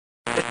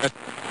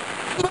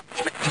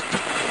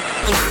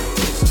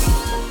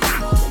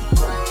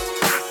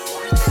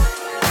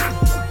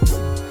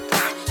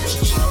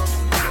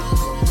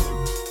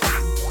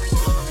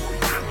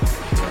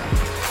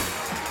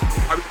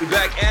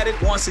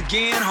once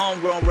again,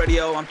 Homegrown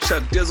Radio. I'm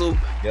Chuck Dizzle,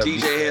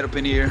 DJ Head up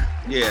in here.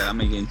 Yeah, I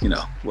mean, you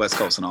know, West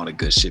Coast and all that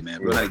good shit,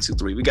 man. Real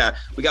 92.3. We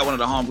got one of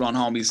the homegrown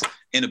homies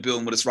in the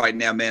building with us right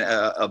now, man.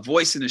 A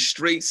voice in the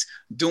streets,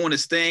 doing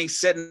his thing,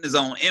 setting his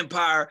own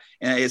empire,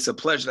 and it's a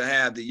pleasure to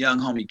have the young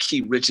homie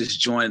Riche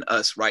joining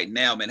us right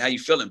now, man. How you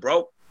feeling,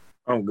 bro?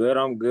 I'm good.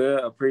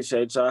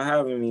 Appreciate y'all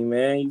having me,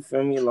 man. You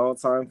feel me? Long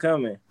time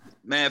coming.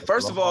 Man,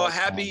 first of all,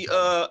 happy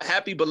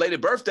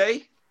belated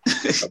birthday.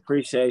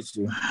 Appreciate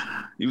you.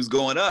 You was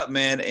going up,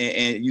 man,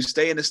 and you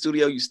stay in the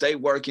studio, you stay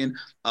working.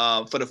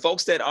 For the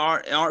folks that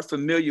aren't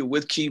familiar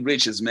with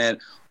Riche, man,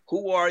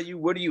 who are you?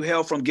 Where do you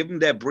hail from? Give them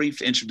that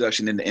brief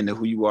introduction into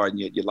who you are and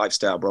your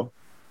lifestyle, bro.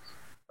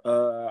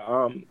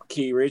 I'm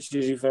Riche,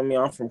 you feel me?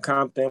 I'm from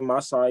Compton, my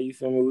side, you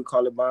feel me? We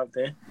call it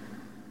Bompton.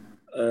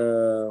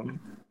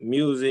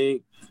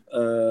 Music,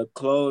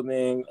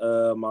 clothing,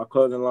 my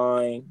clothing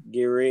line,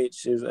 Get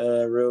Rich, is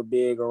real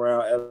big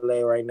around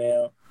LA right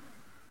now.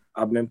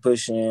 I've been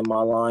pushing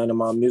my line and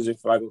my music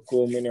for like a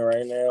cool minute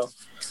right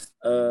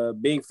now.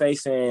 Big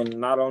face in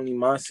not only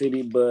my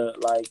city,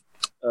 but like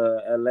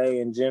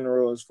LA in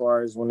general, as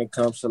far as when it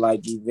comes to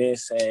like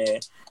events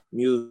and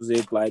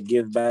music, like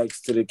give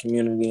backs to the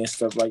community and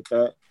stuff like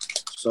that.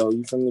 So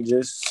you feel me,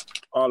 just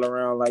all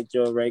around like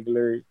your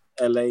regular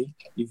LA,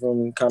 you feel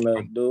me, kind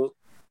of dude.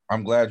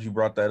 I'm glad you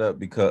brought that up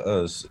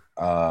because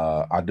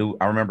I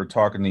remember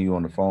talking to you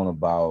on the phone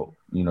about,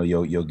 you know,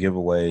 your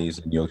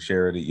giveaways and your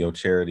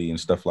charity and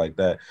stuff like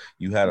that.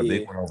 You had a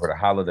big one over the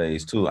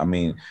holidays too. I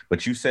mean,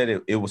 but you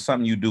said it was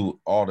something you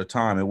do all the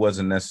time. It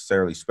wasn't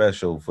necessarily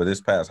special for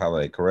this past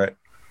holiday, correct?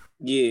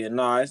 Yeah,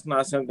 no, it's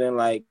not something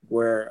like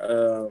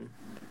where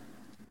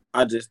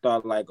I just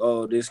thought like,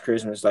 oh, this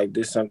Christmas, like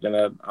this something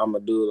that I'm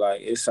gonna do.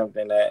 Like it's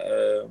something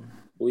that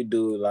we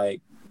do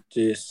like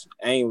just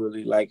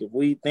annually. Like if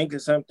we think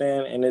of something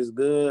and it's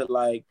good,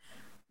 like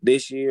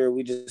this year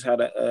we just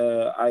had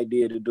a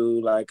idea to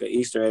do like an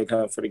Easter egg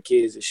hunt for the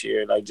kids this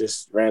year, like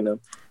just random.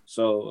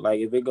 So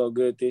like if it go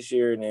good this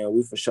year, then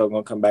we for sure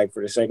gonna come back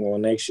for the second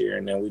one next year,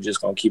 and then we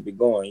just gonna keep it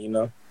going, you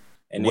know.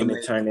 And then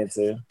it turned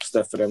into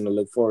stuff for them to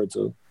look forward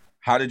to.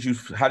 How did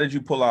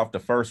you pull off the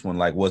first one?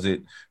 Like was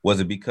it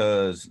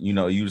because, you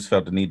know, you just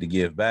felt the need to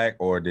give back,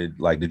 or did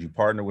you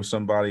partner with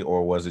somebody,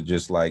 or was it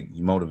just like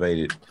you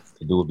motivated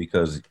to do it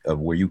because of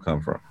where you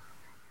come from?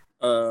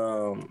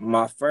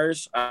 My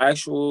first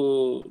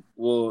actual,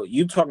 well,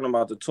 you talking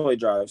about the toy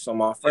drive. So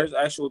my first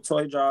actual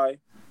toy drive,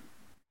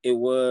 it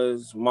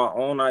was my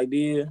own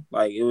idea.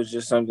 Like it was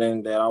just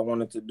something that I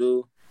wanted to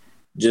do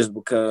just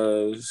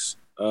because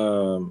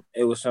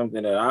it was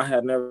something that I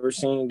had never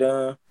seen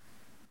done.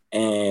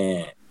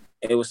 And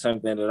it was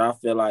something that I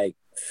feel like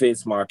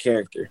fits my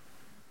character.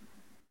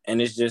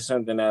 And it's just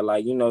something that,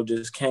 like, you know,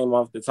 just came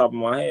off the top of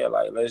my head.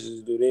 Like, let's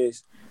just do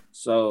this.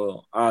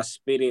 So I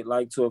spit it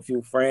like to a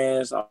few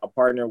friends. I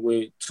partnered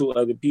with 2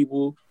 other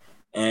people,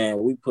 and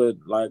we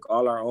put like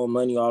all our own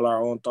money, all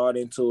our own thought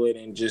into it,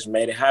 and just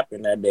made it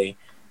happen that day.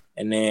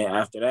 And then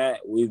after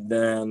that, we've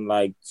done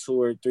like 2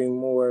 or 3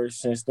 more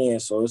since then.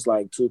 So it's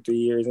like 2-3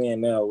 years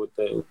in now with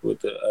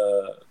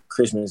the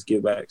Christmas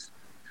givebacks.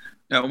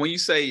 Now, when you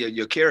say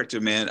your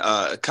character, man,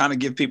 kind of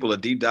give people a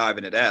deep dive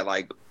into that.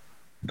 Like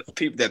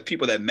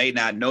people that may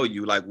not know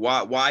you, like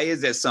why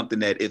is that something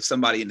that if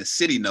somebody in the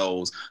city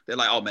knows, they're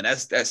like, oh man,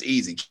 that's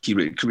easy.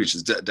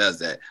 Riche does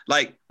that.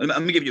 Like,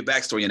 let me give you a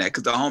backstory on that,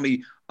 because the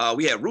homie,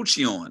 we had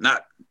Riche on.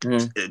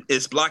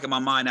 It's blocking my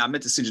mind now. I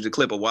meant to send you the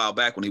clip a while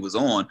back when he was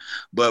on,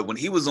 but when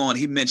he was on,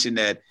 he mentioned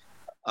that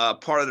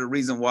part of the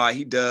reason why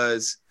he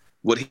does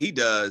what he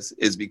does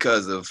is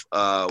because of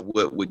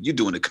what you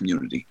do in the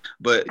community.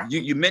 But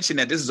you mentioned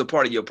that this is a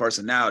part of your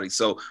personality.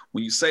 So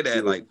when you say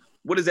that, like,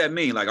 what does that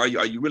mean? Like, are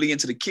you really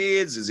into the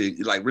kids? Is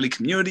it like really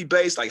community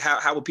based? Like,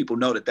 how would people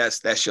know that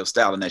that's your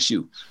style and that's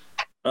you?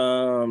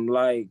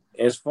 Like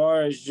as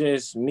far as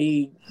just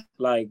me,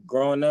 like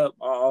growing up,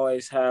 I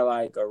always had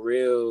like a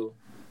real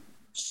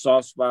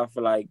soft spot for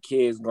like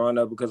kids growing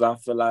up, because I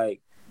feel like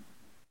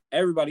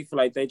everybody feel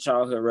like their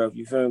childhood rough,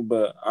 you feel me?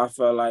 But I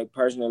felt like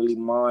personally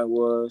mine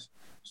was.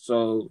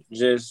 So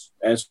just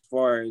as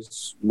far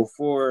as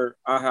before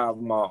I have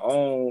my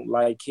own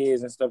like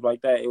kids and stuff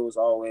like that, it was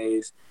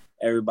always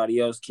everybody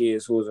else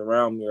kids who was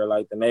around me, or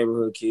like the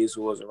neighborhood kids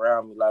who was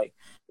around me, like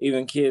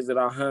even kids that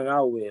I hung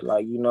out with.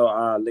 Like, you know,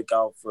 I look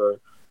out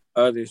for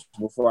others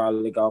before I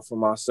look out for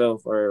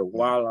myself, or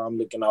while I'm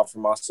looking out for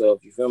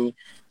myself, you feel me?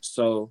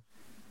 So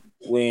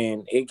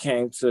when it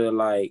came to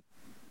like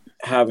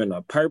having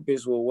a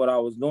purpose with what I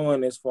was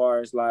doing as far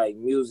as like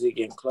music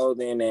and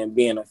clothing and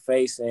being a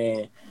face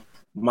in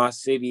my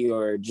city,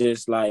 or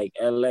just like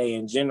LA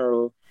in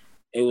general,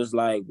 it was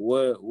like,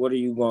 what are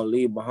you gonna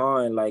leave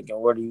behind? Like, and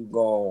what are you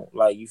gonna,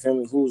 like, you feel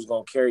me? Who's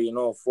gonna carry it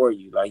on for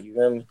you? Like, you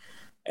feel me?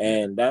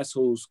 And that's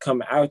who's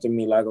coming after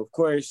me. Like, of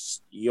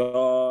course,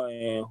 y'all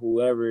and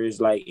whoever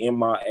is like in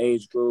my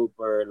age group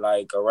or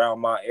like around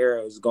my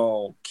era is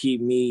gonna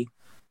keep me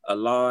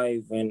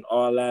alive and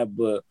all that,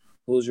 but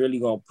who's really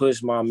gonna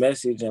push my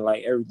message and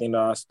like everything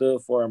that I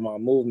stood for in my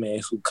movement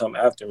is who come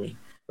after me.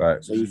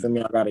 Right. So you feel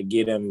me? I gotta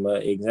give them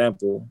an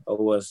example of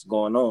what's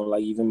going on.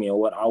 Like you feel me? And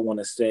what I want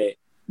to set,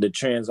 the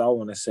trends I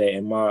want to set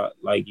in my,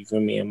 like you feel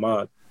me, in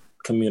my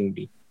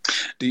community.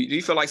 Do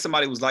you feel like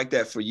somebody was like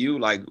that for you?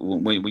 Like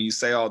when you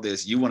say all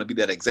this, you want to be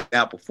that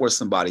example for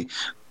somebody.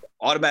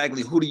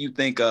 Automatically, who do you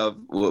think of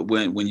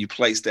when you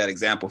place that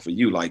example for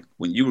you? Like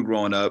when you were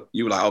growing up,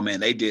 you were like, oh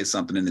man, they did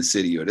something in the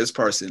city, or this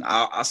person,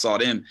 I saw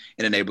them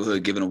in the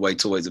neighborhood giving away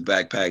toys and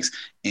backpacks,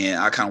 and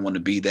I kind of want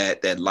to be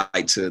that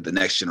light to the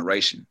next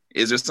generation.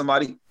 Is there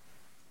somebody?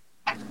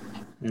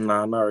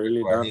 Nah, not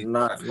really.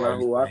 Not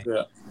who I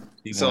feel.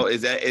 So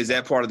is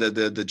that part of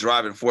the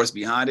driving force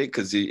behind it?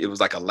 Because it was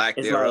like a lack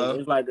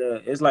thereof.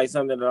 It's like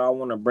something that I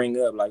want to bring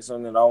up, like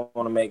something that I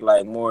want to make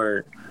like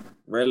more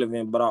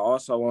relevant, but I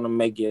also want to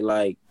make it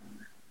like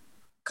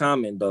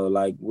common though,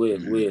 like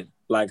with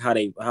like how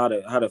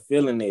the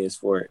feeling is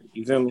for it.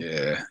 You feel me?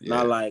 Yeah.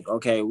 Not like,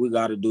 okay, we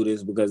got to do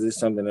this because it's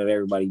something that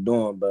everybody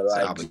doing, but it's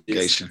like an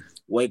obligation.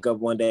 Wake up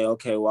one day,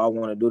 okay, well, I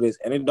want to do this,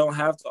 and it don't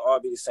have to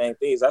all be the same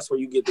things. That's where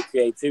you get the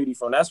creativity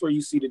from. That's where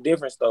you see the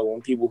difference though,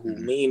 when people who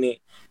mean it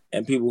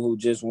and people who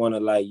just want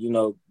to like,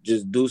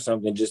 just do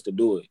something just to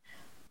do it.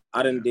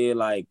 I done did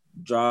like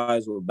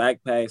drives with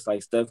backpacks,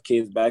 like stuff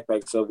kids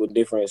backpacks up with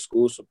different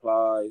school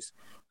supplies,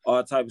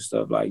 all type of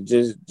stuff, like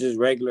just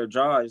regular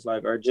drives,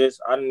 like, or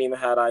just I didn't even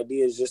have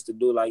ideas just to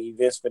do like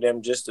events for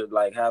them, just to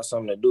like have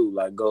something to do,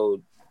 like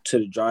go to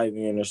the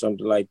drive-in or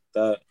something like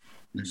that.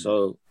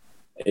 So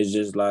it's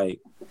just like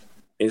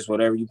it's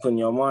whatever you put in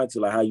your mind to,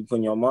 like how you put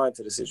in your mind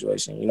to the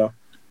situation,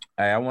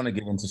 Hey, I want to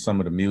get into some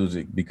of the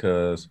music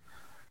because,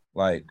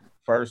 like,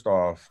 first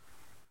off,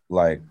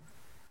 like,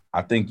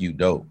 I think you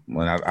dope.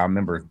 When I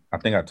remember, I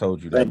think I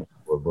told you that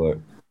before, but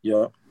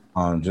yeah,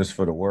 just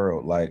for the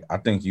world, like, I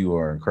think you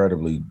are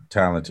incredibly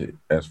talented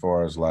as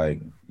far as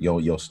like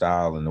your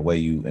style and the way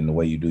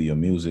you do your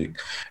music.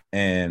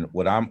 And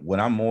what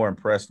I'm more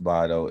impressed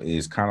by though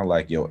is kind of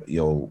like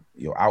your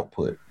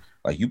output.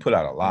 Like you put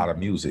out a lot of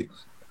music.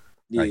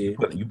 yeah.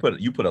 Like you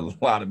put a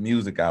lot of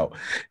music out,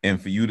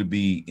 and for you to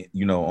be,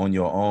 on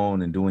your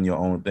own and doing your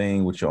own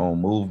thing with your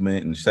own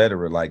movement and et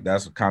cetera, like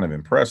that's kind of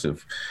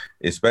impressive,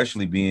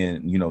 especially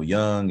being,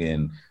 young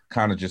and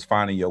kind of just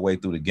finding your way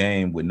through the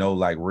game with no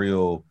like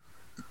real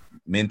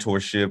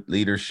mentorship,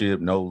 leadership,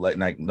 no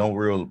like no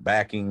real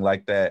backing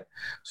like that.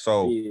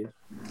 So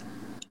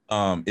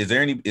is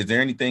there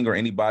anything or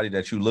anybody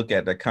that you look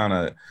at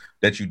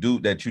that you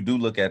do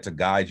look at to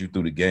guide you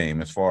through the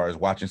game, as far as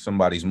watching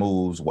somebody's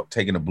moves,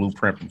 taking a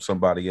blueprint from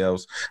somebody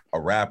else, a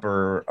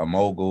rapper, a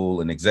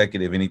mogul, an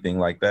executive, anything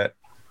like that?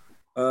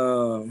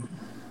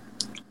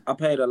 I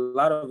paid a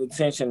lot of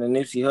attention to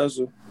Nipsey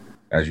Hussle.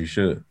 As you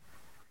should.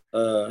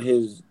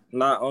 His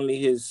not only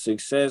his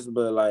success,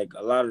 but like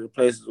a lot of the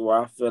places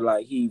where I feel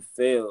like he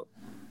failed.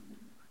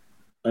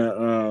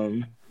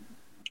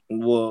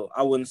 Well,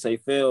 I wouldn't say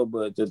failed,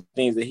 but the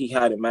things that he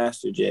hadn't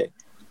mastered yet.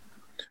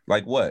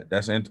 Like what?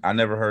 I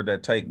never heard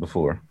that take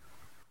before.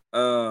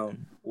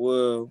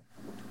 Well,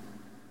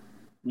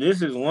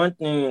 this is one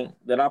thing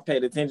that I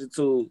paid attention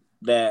to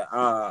that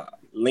I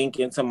link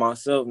into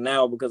myself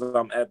now, because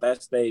I'm at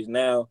that stage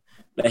now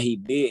that he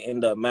did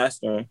end up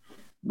mastering.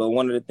 But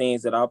one of the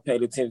things that I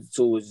paid attention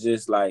to was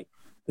just like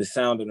the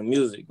sound of the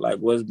music, like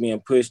what's being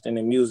pushed in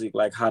the music,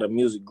 like how the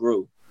music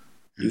grew.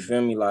 You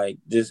feel me? Like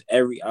just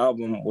every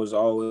album was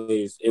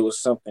always, it was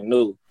something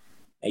new.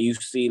 And you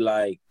see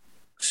like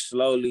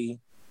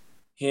slowly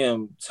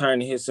him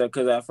turning himself,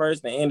 because at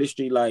first the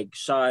industry like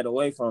shied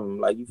away from him.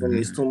 Like, you feel me?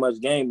 It's too much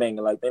gang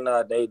banging. Like they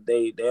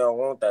don't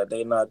want that.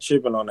 They not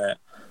tripping on that.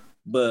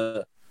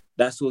 But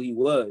that's who he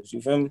was.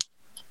 You feel me?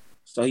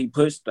 So he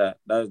pushed that.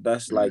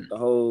 That's like the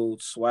whole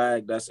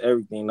swag. That's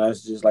everything.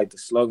 That's just like the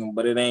slogan.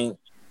 But it ain't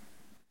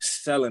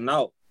selling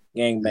out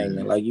gang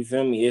banging. Like, you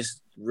feel me? It's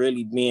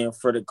really being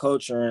for the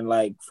culture and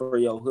like for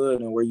your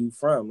hood and where you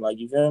from. Like,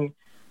 you feel me?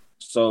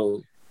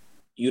 So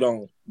you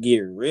don't get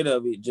rid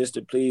of it just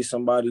to please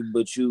somebody,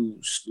 but you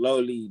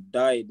slowly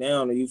die it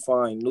down, or you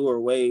find newer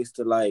ways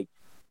to like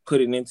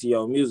put it into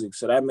your music.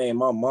 So that made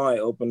my mind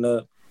open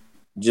up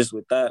just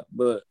with that.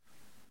 But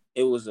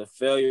it was a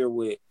failure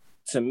with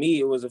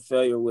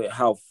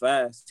how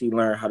fast he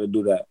learned how to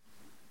do that.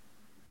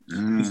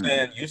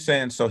 You're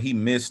saying so he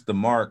missed the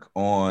mark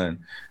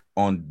on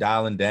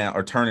dialing down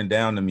or turning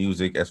down the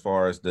music as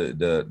far as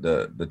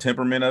the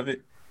temperament of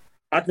it?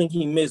 I think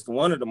he missed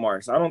one of the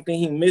marks. I don't think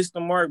he missed the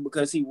mark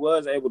because he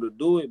was able to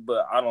do it,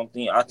 but I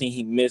think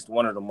he missed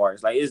one of the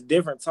marks. Like, it's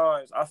different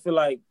times. I feel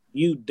like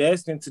you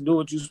destined to do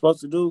what you're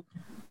supposed to do,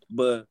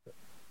 but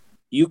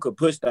you could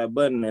push that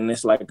button and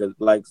it's like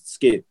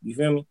skip. You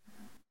feel me?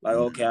 Like,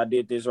 okay, I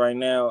did this right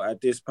now at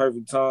this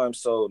perfect time,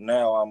 so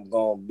now I'm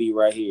gonna be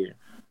right here.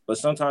 But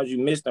sometimes you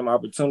miss them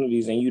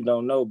opportunities and you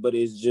don't know, but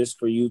it's just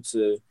for you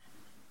to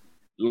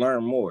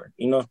learn more,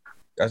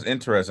 That's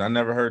interesting. I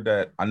never heard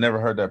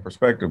that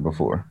perspective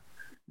before.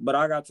 But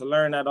I got to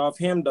learn that off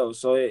him though.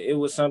 So it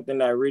was something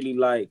that really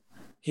like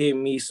hit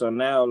me. So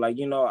now, like,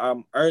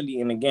 I'm early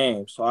in the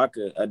game, so I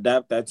could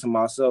adapt that to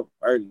myself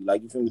early.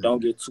 Like, you feel me?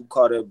 Don't get too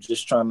caught up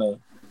just trying to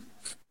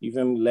you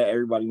feel me, let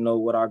everybody know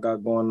what I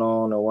got going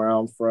on and where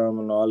I'm from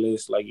and all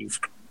this. Like you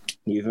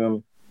feel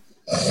me?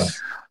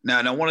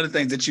 Now, one of the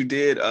things that you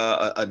did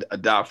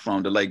adopt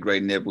from the late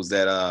great Nip was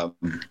that $100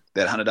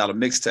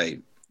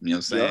 mixtape. You know what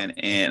I'm saying? Yep.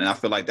 And I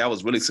feel like that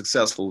was really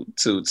successful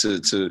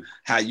to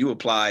how you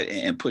applied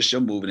and push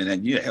your movement.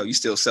 And you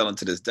still selling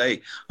to this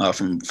day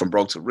from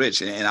broke to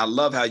rich. And I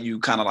love how you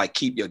kind of like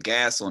keep your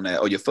gas on that,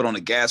 or your foot on the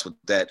gas with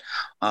that.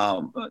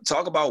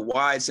 Talk about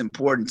why it's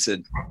important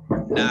to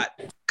not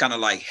kind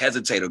of like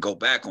hesitate or go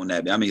back on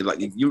that. I mean,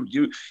 like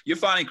you're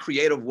finding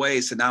creative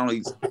ways to not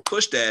only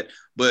push that,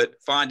 but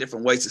find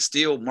different ways to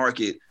still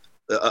market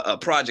a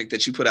project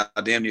that you put out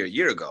damn near a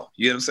year ago.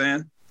 You know what I'm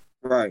saying?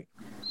 Right.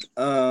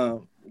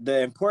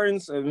 The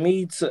importance of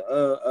me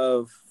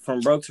of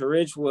From Broke to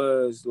Rich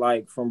was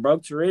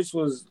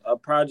a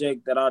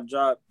project that I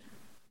dropped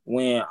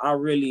when I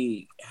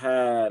really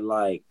had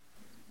like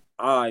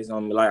eyes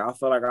on me. Like I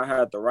felt like I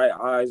had the right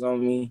eyes on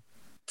me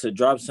to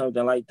drop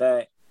something like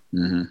that.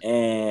 Mm-hmm.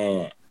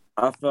 And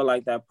I felt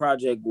like that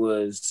project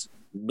was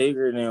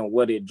bigger than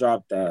what it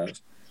dropped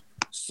as.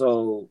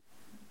 So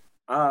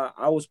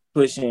I was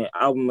pushing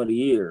album of the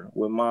year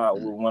when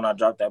I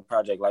dropped that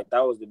project. Like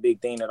that was the big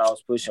thing that I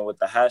was pushing with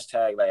the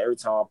hashtag. Like every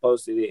time I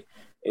posted it,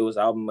 it was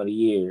album of the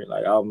year,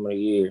 like album of the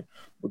year.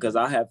 Because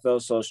I had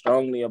felt so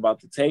strongly about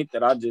the tape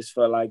that I just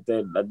felt like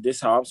that this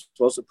is how I'm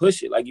supposed to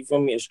push it. Like you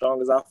feel me, as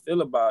strong as I feel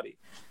about it.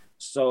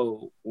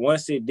 So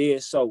once it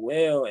did so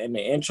well and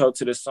the intro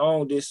to the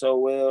song did so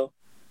well,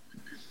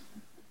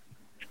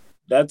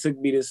 that took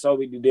me to so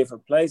many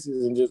different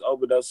places and just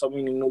opened up so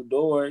many new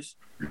doors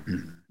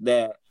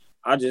that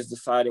I just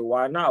decided,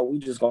 why not? We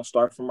just gonna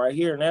start from right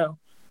here now.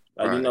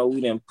 Like, right. You know,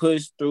 we didn't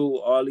push through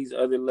all these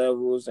other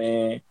levels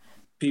and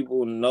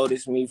people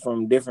notice me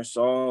from different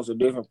songs or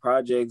different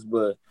projects,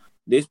 but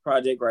this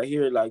project right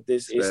here, like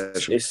this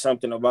is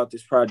something about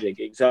this project.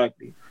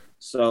 Exactly.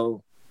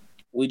 So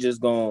we just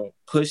gonna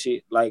push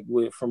it like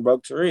with From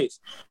Broke to Rich.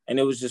 And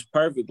it was just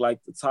perfect. Like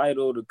the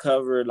title, the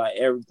cover, like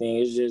everything.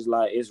 It's just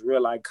like, it's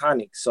real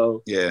iconic.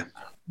 So yeah,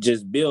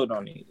 just build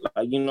on it.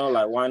 Like, you know,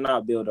 like why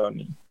not build on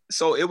it?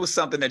 So it was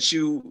something that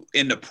you,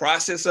 in the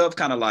process of,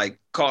 kind of like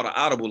called an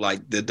audible,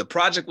 like the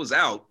project was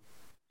out,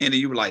 and then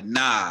you were like,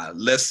 nah,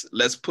 let's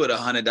put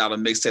 $100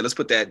 mixtape. Let's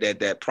put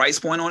that price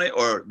point on it.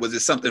 Or was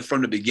it something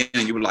from the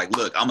beginning you were like,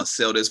 look, I'm gonna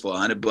sell this for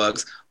 $100.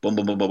 Boom,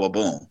 boom, boom, boom, boom,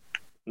 boom.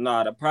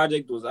 Nah, the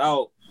project was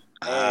out.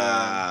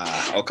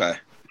 Okay.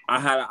 I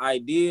had an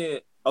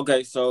idea.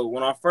 Okay, so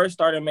when I first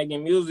started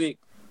making music,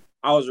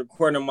 I was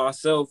recording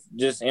myself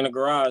just in a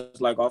garage,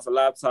 like off a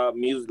laptop,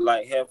 music,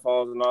 like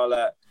headphones and all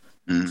that.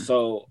 Mm-hmm.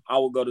 So I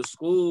would go to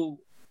school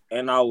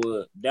and I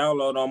would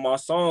download all my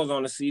songs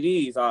on the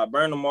CDs. I'd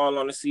burn them all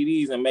on the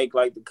CDs and make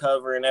like the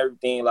cover and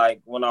everything.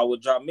 Like when I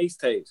would drop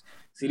mixtapes.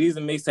 See, these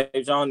are mixtapes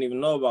y'all don't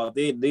even know about.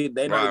 They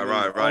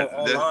not right.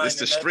 It's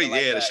the street.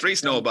 Like the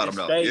streets know about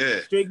them though.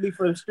 Yeah, strictly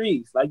for the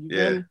streets. Like you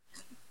feel me?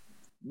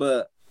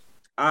 But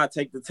I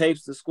take the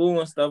tapes to school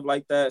and stuff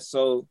like that.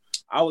 So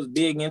I was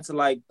big into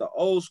like the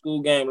old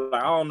school game.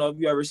 Like I don't know if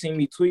you ever seen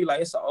me tweet.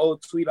 Like it's an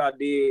old tweet I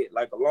did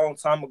like a long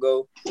time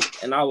ago,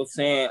 and I was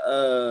saying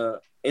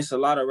it's a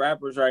lot of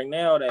rappers right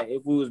now that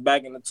if we was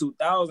back in the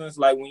 2000s,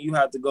 like when you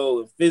had to go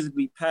and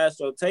physically pass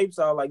your tapes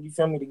out, like you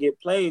feel me, to get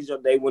plays,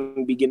 they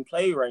wouldn't be getting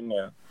played right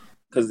now.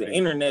 Because the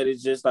internet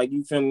is just like,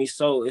 you feel me,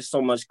 so it's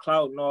so much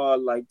clout and all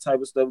like type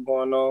of stuff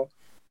going on.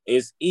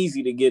 It's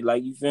easy to get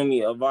like, you feel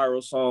me, a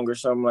viral song or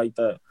something like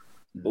that.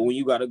 But when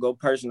you got to go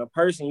person to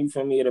person, you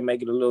feel me, it'll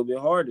make it a little bit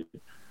harder.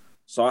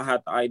 So I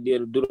had the idea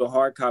to do the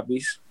hard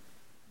copies.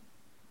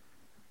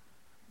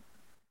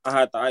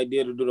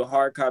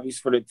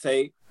 For the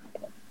tape.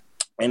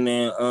 And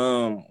then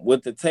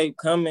with the tape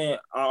coming,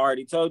 I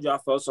already told you I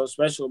felt so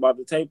special about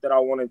the tape that I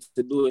wanted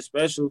to do it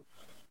special.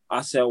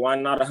 I said, why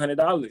not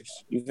 $100?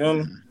 You feel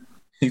me?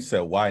 He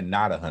said, why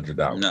not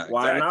 $100?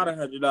 Why not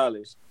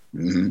 $100?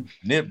 Mm-hmm.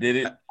 Nip did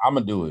it. I'm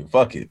going to do it.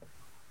 Fuck it.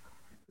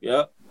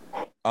 Yep.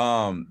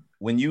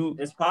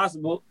 It's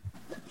possible.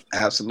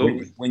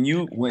 Absolutely.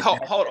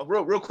 Hold on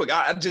real quick.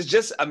 I'm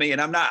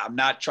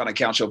not trying to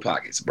count your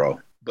pockets, bro.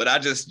 But I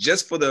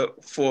just for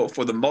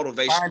the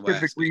motivation.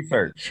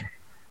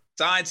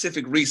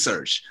 Scientific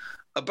research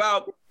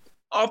about,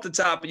 off the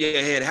top of your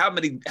head, how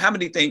many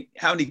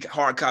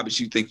hard copies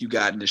you think you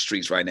got in the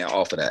streets right now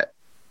off of that?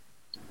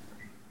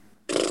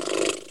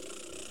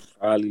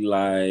 Probably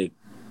like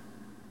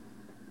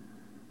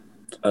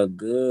a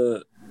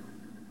good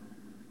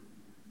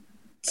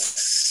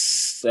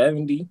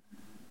 70.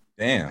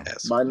 Damn.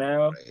 By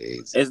now,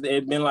 it's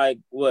been like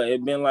what?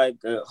 It been like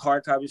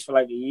hard copies for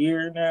like a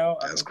year now.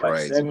 That's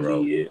crazy, like 70,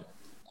 bro. Yeah.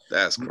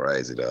 That's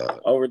crazy,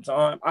 dog. Over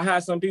time, I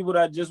had some people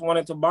that just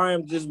wanted to buy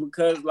them just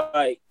because,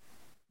 like,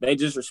 they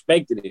just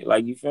respected it.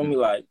 Like, you feel me?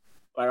 Like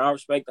I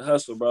respect the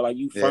hustle, bro. Like,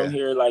 you from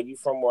here, like, you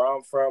from where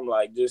I'm from.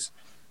 Like,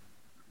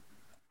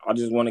 I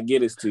just want to get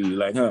this to you.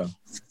 Like, huh?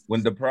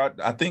 When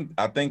I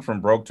think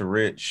From Broke to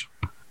Rich,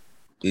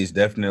 is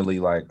definitely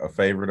like a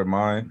favorite of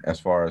mine as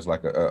far as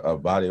like a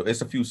body.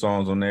 It's a few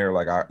songs on there.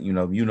 Like you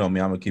know me, I'm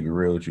gonna keep it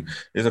real with you.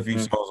 There's a few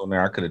songs on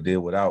there I could have did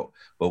without,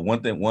 but one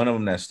of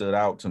them that stood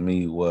out to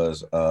me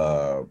was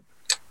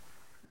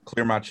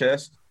 "Clear My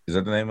Chest." Is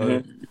that the name of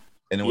it?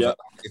 And it was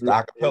it's the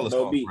acapella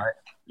song, right?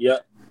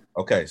 Yep.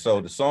 Okay,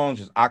 so the song's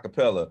just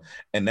acapella,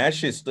 and that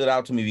shit stood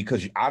out to me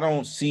because I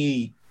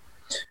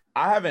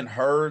haven't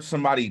heard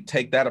somebody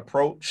take that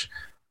approach.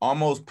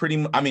 Almost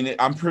pretty. I mean,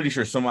 I'm pretty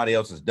sure somebody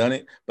else has done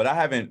it, but I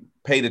haven't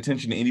paid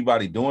attention to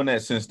anybody doing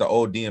that since the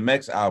old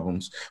DMX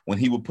albums when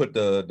he would put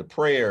the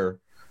prayer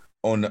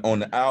on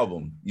the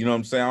album. You know what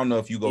I'm saying? I don't know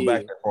if you go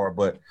back that far,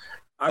 but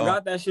I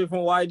got that shit from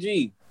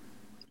YG.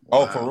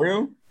 Oh, for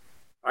real?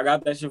 I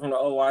got that shit from the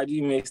old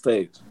YG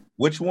mixtapes.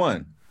 Which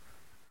one?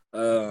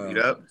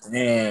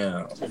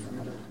 Damn.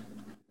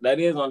 That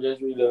is on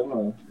Just Read Up.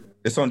 Huh?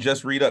 It's on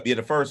Just Read Up. Yeah,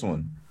 the first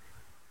one.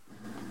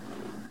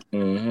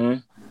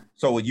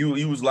 So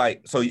you was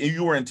like, so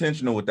you were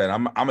intentional with that.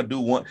 I'm gonna do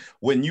one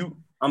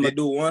I'm gonna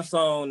do one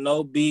song,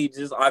 no beat,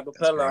 just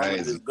acapella. I'm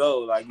gonna just go,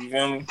 like, you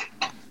feel me?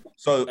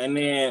 So and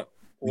then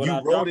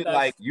you wrote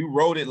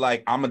it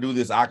like I'm gonna do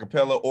this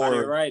acapella, or I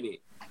didn't write it.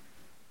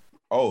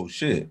 Oh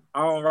shit!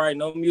 I don't write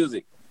no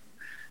music.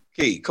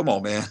 Hey, come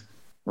on, man.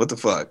 What the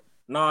fuck?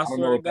 No, I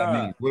swear to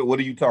God. What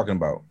are you talking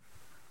about?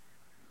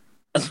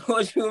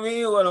 What you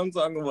mean? What I'm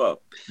talking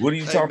about? What are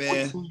you talking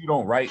about? You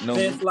don't write no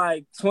music? Since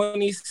like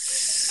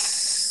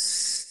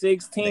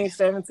 2016,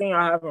 17,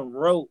 I haven't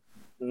wrote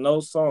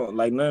no song.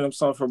 Like none of them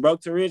songs. From Broke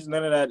to Rich,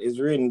 none of that is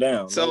written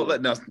down. So hold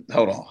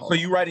on. So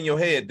you write in your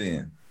head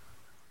then?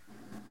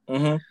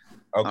 Okay.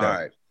 All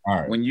right.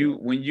 When you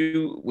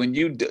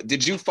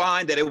did you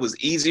find that it was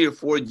easier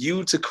for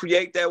you to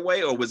create that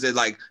way, or was it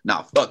like,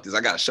 nah, fuck this,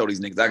 I gotta show these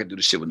niggas I can do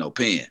this shit with no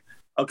pen?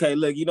 Okay,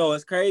 look, you know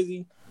what's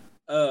crazy?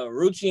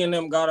 Riche and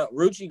them got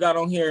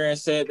on here and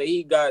said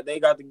that they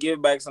got the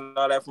give backs and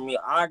all that from me.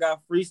 I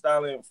got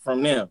freestyling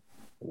from them.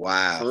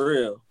 Wow, for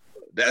real.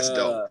 That's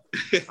dope.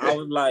 I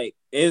was like,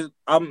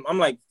 I'm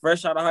like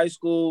fresh out of high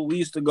school. We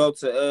used to go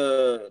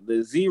to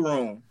the Z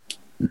Room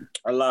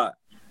a lot,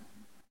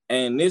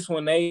 and this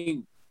one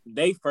they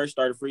first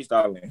started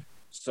freestyling.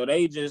 So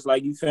they just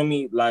like, you feel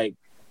me? Like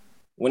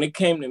when it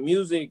came to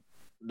music,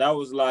 that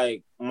was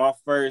like my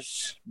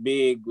first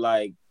big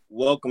like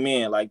welcome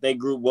in. Like they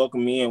group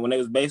welcomed me in when they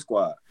was Bass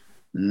Squad.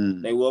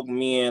 They welcomed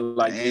me in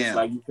like this,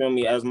 like, you feel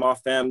me, as my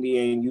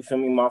family, and you feel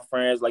me, my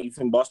friends, like, you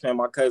feel me, Boss Man,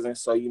 my cousin.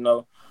 So, you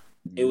know,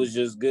 it was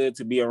just good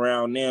to be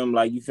around them,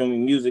 like, you feel me,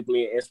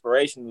 musically and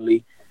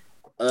inspirationally.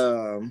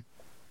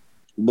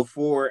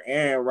 Before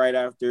and right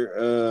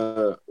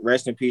after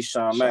rest in peace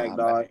Sean Mack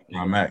died.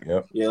 Sean Mack,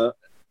 yep. Yeah.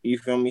 You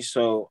feel me?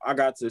 So I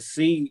got to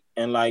see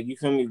and, like, you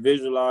feel me,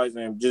 visualize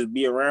and just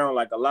be around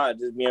like a lot,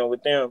 just being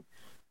with them.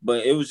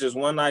 But it was just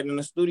one night in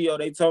the studio,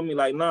 they told me,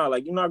 like, nah,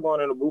 like, you're not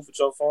going in the booth with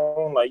your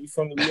phone. Like, you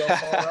feel me, leave your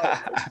phone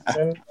out.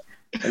 Like,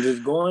 and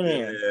just going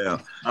in. Yeah.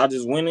 I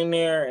just went in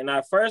there, and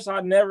at first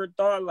I never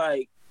thought about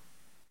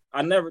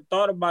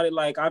it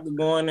like I could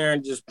go in there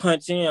and just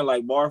punch in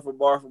like bar for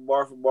bar for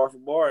bar for bar for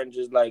bar and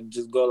just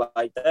go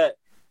like that.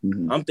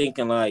 I'm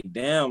thinking like,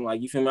 damn,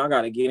 like, you feel me, I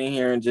gotta get in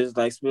here and just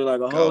like spill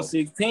like a whole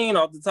 16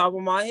 off the top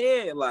of my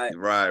head. Like,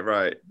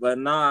 right. But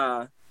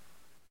nah,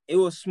 it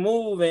was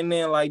smooth. And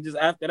then like just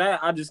after that,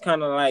 I just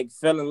kind of like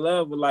fell in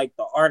love with like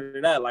the art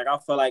of that. Like I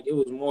felt like it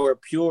was more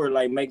pure,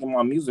 like making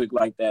my music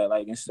like that.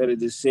 Like instead of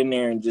just sitting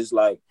there and just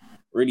like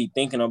really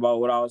thinking about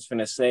what I was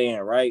finna say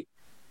and write,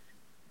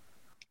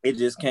 it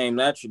just came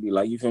naturally,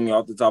 like, you feel me,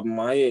 off the top of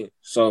my head.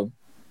 So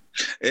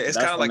it's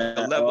kind of like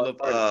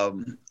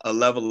a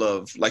level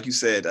of, like you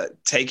said,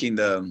 taking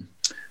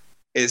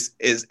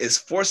it's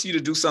forcing you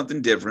to do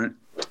something different.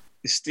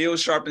 It's still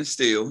sharp and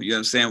steel, you know what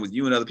I'm saying, with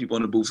you and other people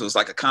in the booth. So it's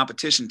like a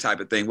competition type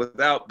of thing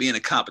without being a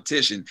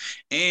competition.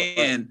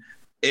 And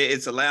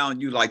it's allowing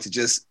you like to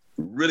just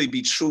really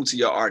be true to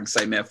your art and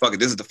say, man, fuck it,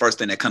 this is the first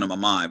thing that come to my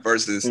mind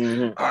versus,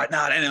 all right,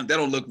 nah, that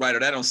don't look right or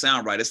that don't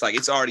sound right. It's like,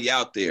 it's already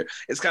out there.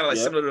 It's kind of like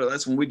similar to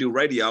that's when we do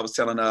radio. I was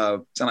telling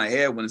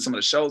Head when some of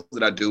the shows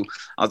that I do,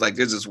 I was like,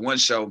 there's this one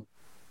show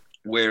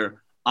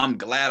where I'm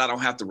glad I don't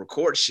have to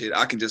record shit.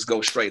 I can just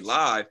go straight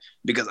live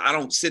because I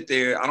don't sit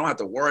there. I don't have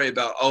to worry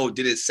about, oh,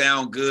 did it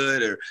sound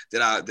good or did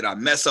I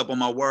mess up on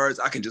my words?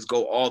 I can just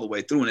go all the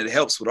way through, and it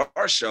helps with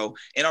our show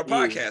and our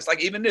podcast.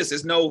 Like even this,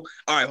 there's no,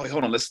 all right, wait,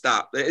 hold on, let's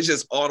stop. It's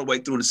just all the way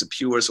through, and it's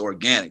pure, it's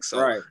organic.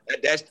 So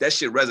that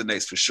shit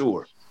resonates for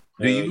sure.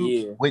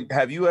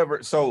 Have you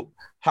ever? So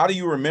how do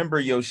you remember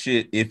your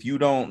shit if you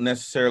don't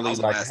necessarily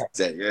like?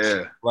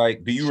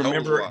 Like, do you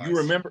remember? You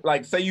remember,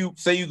 like, say you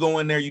go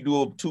in there, you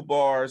do 2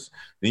 bars,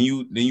 then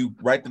you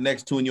write the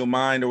next 2 in your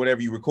mind or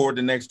whatever. You record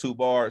the next 2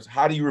 bars.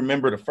 How do you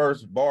remember the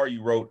first bar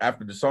you wrote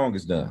after the song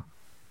is done?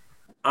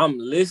 I'm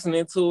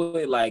listening to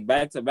it like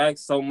back to back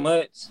so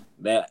much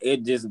that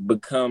it just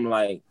become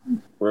like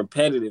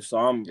repetitive. So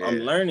I'm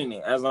learning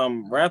it as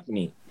I'm rapping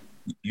it.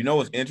 You know,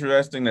 it's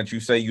interesting that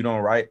you say you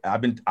don't write. I've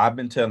been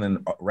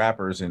telling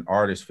rappers and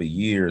artists for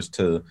years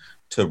to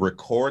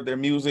record their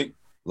music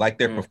like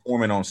they're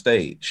performing on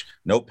stage.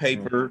 No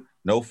paper,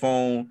 no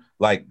phone,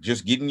 like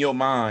just get in your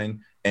mind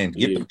and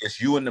get Yeah.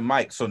 it's you and the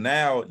mic. So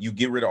now you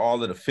get rid of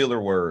all of the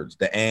filler words,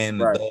 the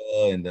and, Right.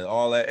 the and the,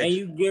 all that. And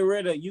you get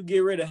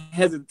rid of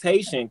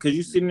hesitation because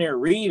you sitting there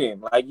reading,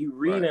 like you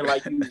reading,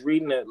 like you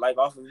reading it like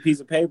off of a piece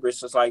of paper.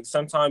 It's just like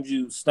sometimes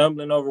you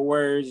stumbling over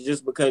words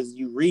just because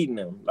you reading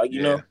them, like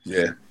you know.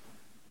 Yeah.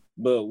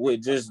 But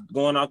with just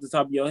going off the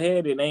top of your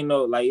head, it ain't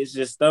no like it's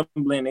just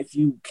stumbling if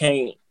you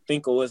can't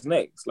think of what's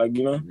next, like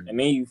you know, and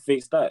then you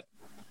fix that.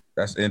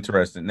 That's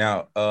interesting.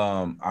 Now,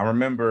 I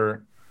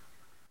remember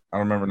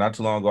not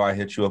too long ago I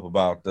hit you up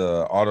about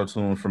the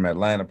auto-tune from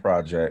Atlanta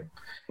project.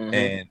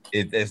 And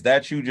is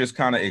that you just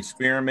kind of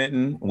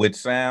experimenting with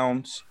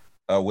sounds,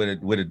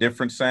 with a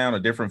different sound, a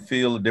different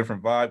feel, a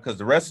different vibe? Because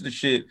the rest of the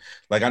shit,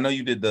 like I know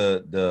you did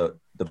the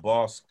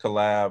Boss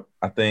collab,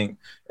 I think,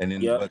 and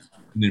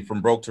then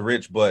from Broke to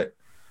Rich, but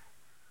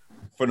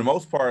for the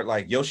most part,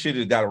 like your shit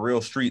has got a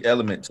real street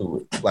element to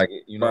it. Like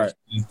you know,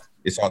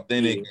 it's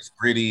authentic, it's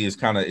gritty, it's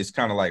kind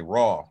of like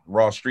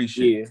raw street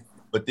shit. Yeah.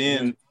 But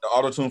then the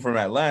auto-tune from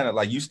Atlanta,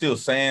 like you still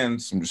saying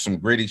some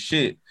gritty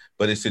shit,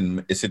 but it's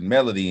in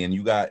melody, and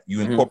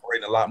you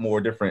incorporate a lot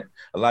different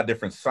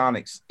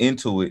sonics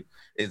into it.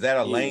 Is that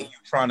a lane you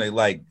trying to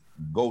like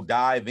go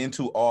dive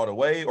into all the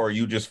way, or are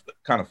you just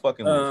kind of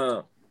fucking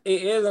with?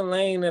 It is a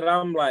lane that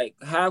I'm like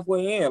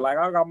halfway in. Like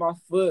I got my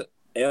foot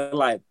in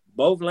like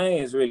both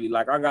lanes really.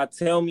 Like I got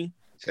Tell Me,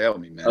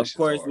 man. Of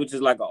course, which is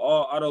like an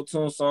all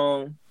auto-tune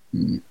song.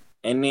 And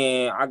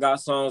then I got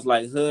songs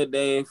like Hood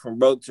Day from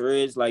Broke to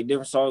Rich, like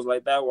different songs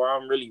like that where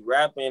I'm really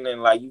rapping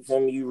and like you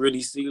feel me, you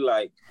really see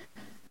like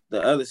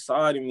the other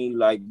side of me,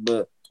 like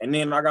and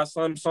then I got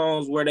some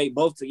songs where they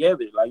both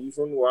together, like you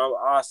feel me, where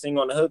I sing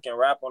on the hook and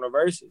rap on the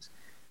verses.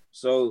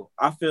 So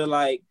I feel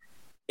like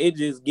it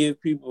just gives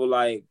people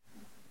like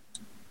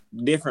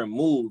different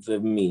moods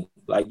of me,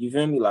 like you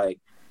feel me, like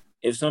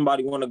if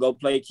somebody want to go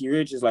play Key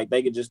Rich, it's like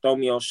they could just throw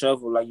me on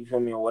shuffle, like you feel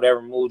me, or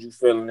whatever mood you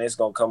feeling, it's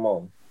gonna come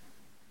on.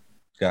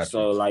 Gotcha.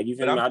 So like you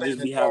feel me, I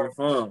just be having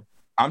fun.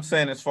 I'm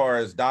saying as far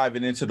as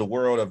diving into the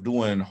world of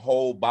doing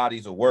whole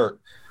bodies of work,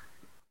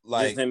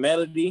 like just in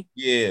melody.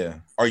 Yeah.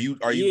 Are you?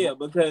 Yeah,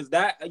 because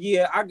that.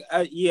 Yeah,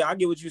 I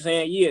get what you're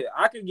saying. Yeah,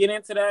 I could get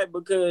into that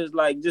because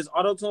like just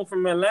auto-tune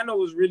from Atlanta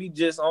was really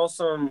just on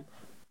some.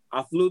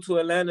 I flew to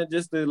Atlanta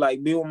just to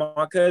like be with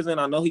my cousin.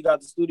 I know he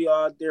got the studio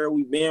out there.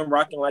 We've been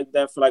rocking like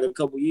that for like a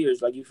couple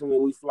years. Like you feel me?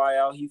 We fly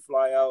out, he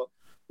fly out.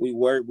 We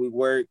work.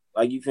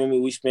 Like you feel me?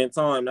 We spend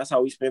time. That's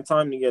how we spend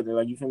time together.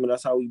 Like you feel me?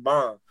 That's how we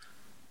bond.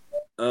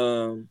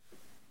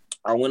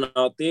 I went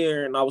out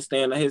there and I was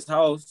staying at his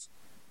house.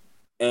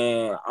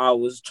 And I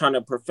was trying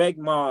to perfect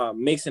my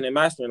mixing and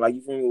mastering, like you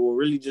feel me, well,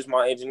 really just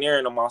my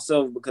engineering of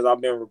myself because I've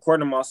been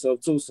recording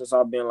myself too since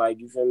I've been like,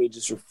 you feel me,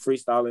 just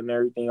freestyling and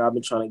everything. I've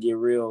been trying to get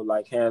real,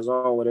 like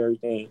hands-on with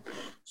everything.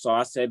 So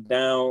I sat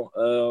down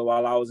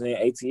while I was in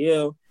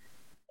ATL,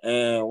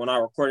 and when I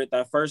recorded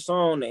that first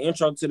song, the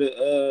intro to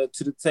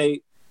the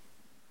tape,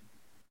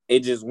 it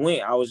just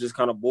went. I was just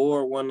kind of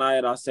bored one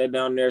night. I sat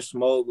down there,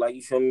 smoked, like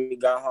you feel me,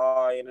 got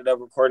high, ended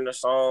up recording a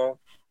song.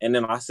 And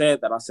then I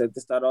said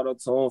this that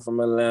auto-tune from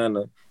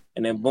Atlanta.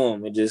 And then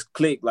boom, it just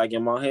clicked like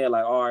in my head,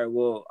 like, all right,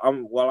 well,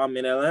 while I'm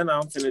in Atlanta,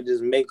 I'm finna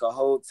just make a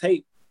whole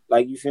tape.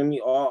 Like, you feel me?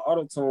 All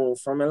auto-tune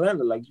from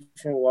Atlanta. Like, you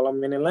feel me? While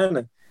I'm in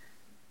Atlanta.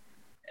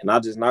 And I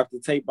just knocked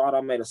the tape out.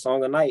 I made a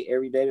song a night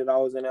every day that I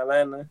was in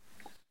Atlanta.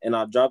 And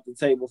I dropped the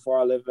tape before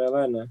I left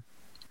Atlanta.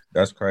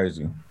 That's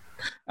crazy.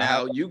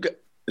 Now you got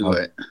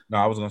what? No,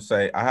 I was gonna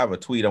say I have a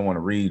tweet I want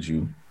to read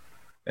you,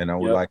 and I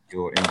would like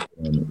your input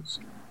on this.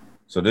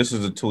 So this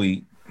is a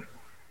tweet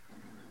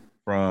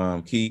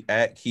from Key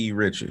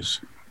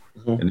Riches.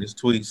 And this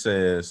tweet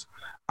says,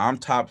 "I'm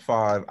top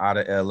 5 out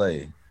of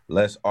LA.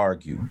 Let's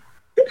argue."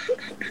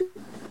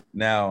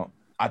 Now,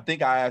 I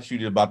think I asked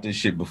you about this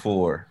shit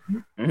before.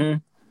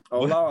 On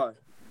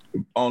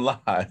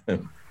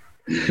live.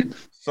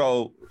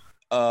 So,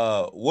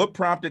 what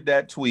prompted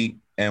that tweet,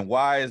 and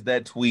why is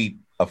that tweet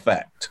a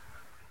fact?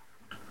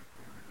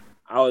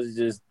 I was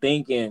just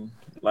thinking,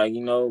 like,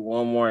 you know,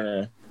 one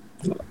morning,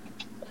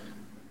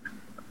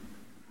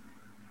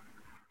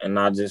 and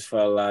I just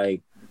felt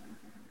like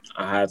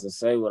I had to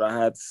say what I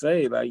had to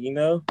say, like, you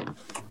know.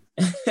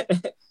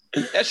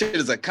 That shit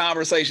is a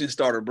conversation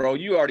starter, bro.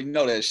 You already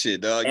know that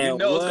shit, dog. And you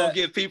know it's gonna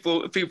get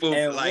people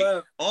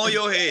like on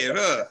your head,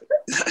 huh?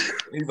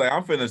 He's like,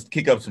 I'm finna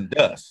kick up some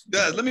dust.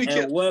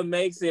 What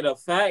makes it a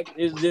fact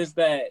is just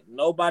that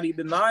nobody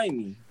denied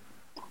me.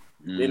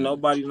 Did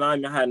nobody deny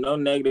me? I had no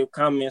negative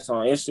comments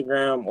on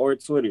Instagram or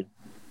Twitter.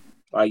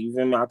 Like, you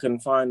feel me? I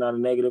couldn't find out a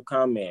negative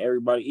comment.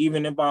 Everybody,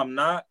 even if I'm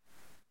not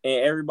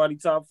in everybody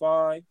top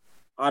 5,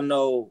 I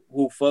know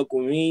who fuck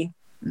with me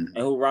and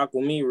who rock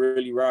with me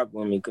really rock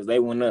with me because they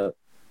went up.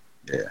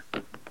 Yeah.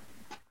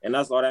 And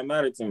that's all that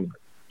mattered to me.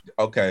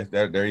 Okay,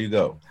 there you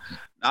go.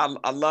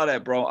 I love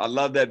that, bro. I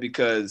love that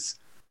because,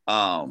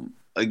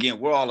 again,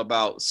 we're all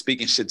about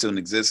speaking shit to an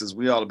existence.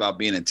 We're all about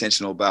being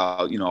intentional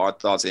about, you know, our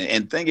thoughts.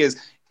 And the thing is,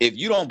 if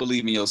you don't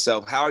believe in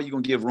yourself, how are you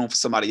going to give room for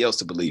somebody else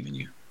to believe in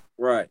you?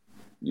 Right.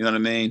 You know what I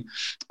mean?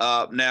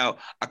 Now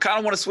I kind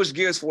of want to switch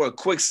gears for a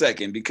quick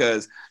second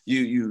because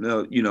you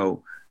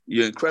know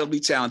you're incredibly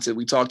talented.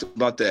 We talked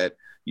about that.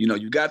 You know,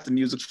 you got the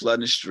music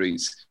flooding the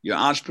streets. You're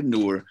an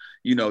entrepreneur.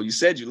 You know, you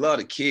said you love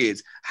the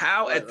kids.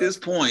 How at this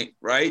point,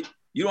 right?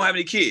 You don't have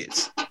any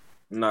kids.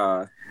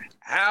 Nah.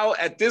 How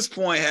at this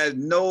point has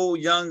no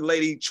young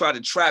lady tried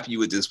to trap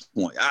you at this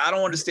point? I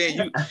don't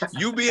understand.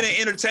 You being an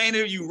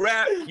entertainer, you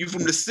rap, you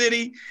from the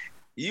city,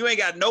 you ain't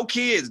got no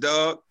kids,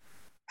 dog.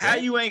 How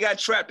you ain't got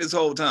trapped this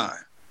whole time?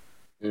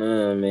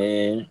 Nah,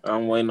 man.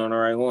 I'm waiting on the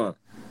right one.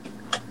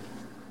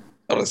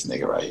 Oh, this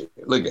nigga right here.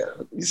 Look at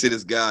him. You see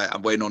this guy,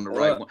 I'm waiting on the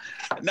right one.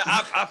 Now,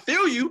 I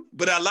feel you,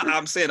 but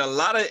I'm saying a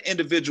lot of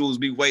individuals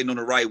be waiting on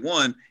the right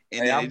one,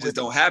 and it just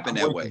don't happen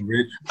that way.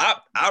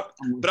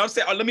 But I'm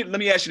saying, let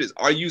me ask you this.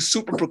 Are you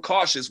super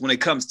precautious when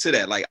it comes to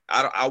that? Like,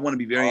 I want to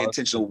be very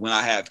intentional when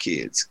I have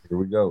kids. Here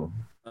we go.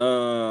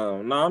 No,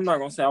 I'm not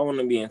gonna say I want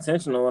to be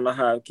intentional when I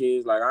have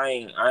kids. Like, I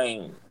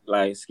ain't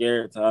like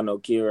scared to have no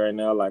kid right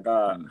now. Like,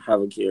 I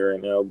have a kid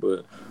right now,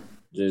 but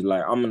just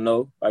like I'm gonna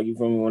know, like, you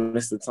feel me, when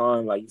it's the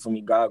time, like, you feel me,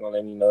 God gonna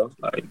let me know,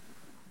 like.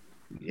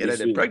 Yeah,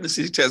 that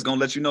pregnancy test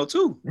gonna let you know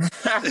too.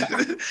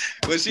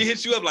 When she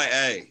hits you up like,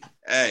 hey,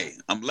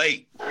 I'm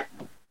late.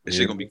 This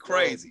shit gonna be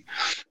crazy.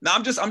 Now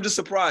I'm just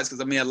surprised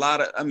because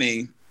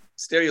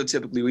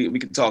stereotypically we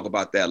can talk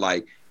about that,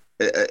 like,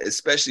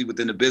 especially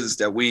within the business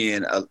that we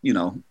in, you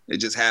know, it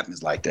just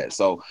happens like that.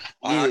 So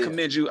I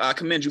commend you. I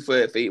commend you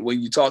for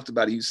when you talked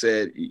about it. You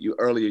said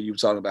earlier you were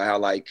talking about how,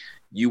 like,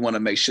 you want to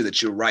make sure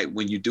that you're right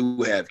when you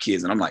do have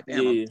kids, and I'm like,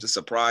 damn, I'm just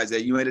surprised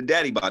that you ain't a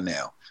daddy by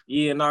now.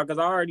 Yeah, no, because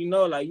I already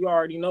know, like, you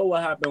already know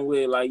what happened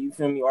with, like, you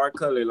feel me, our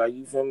color, like,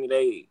 you feel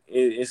me,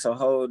 it's a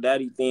whole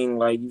daddy thing,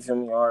 like, you feel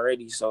me,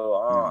 already, so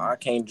I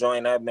can't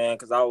join that band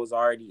because I was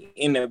already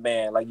in that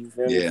band, like, you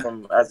feel me,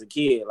 from as a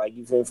kid, like,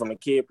 you feel me, from the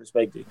kid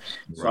perspective,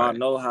 so I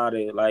know how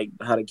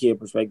the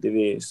kid perspective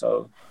is,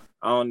 so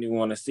I don't even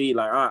want to see,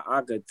 like,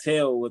 I could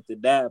tell what the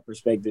dad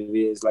perspective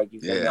is, like, you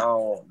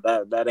feel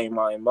me, that ain't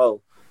my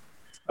MO,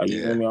 like,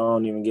 you feel me, I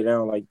don't even get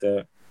down like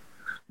that.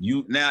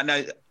 Now,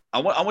 I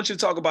want you to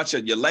talk about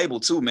your label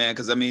too, man,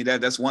 because I mean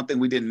that's one thing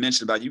we didn't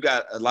mention about. You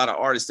got a lot of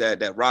artists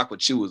that rock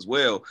with you as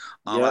well.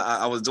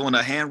 I was doing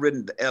a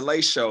handwritten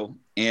LA show,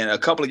 and a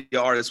couple of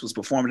your artists was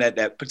performing at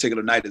that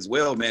particular night as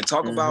well, man.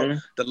 Talk about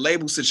the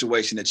label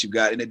situation that you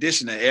got in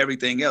addition to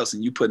everything else,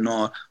 and you putting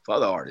on for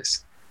other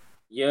artists.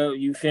 Yeah,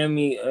 you feel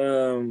me?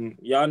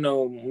 Y'all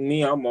know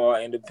me, I'm all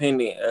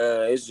independent.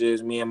 It's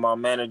just me and my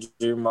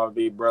manager, my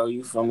big bro,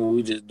 you feel me?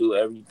 We just do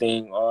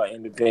everything all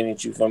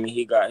independent, you feel me?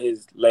 He got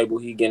his label,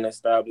 he getting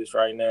established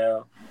right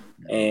now.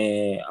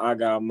 And I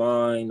got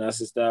mine that's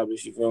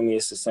established, you feel me?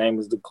 It's the same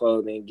as the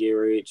clothing, Get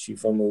Rich, you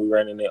feel me? We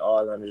running it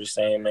all under the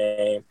same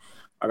name.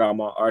 I got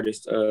my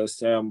artist,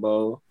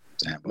 Sambo,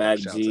 Mac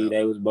G,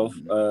 they was both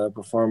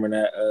performing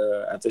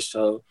at the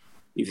show.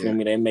 You feel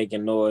me? They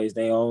making noise,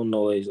 they own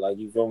noise. Like,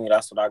 you feel me?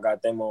 That's what I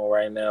got them on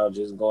right now,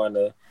 just going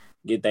to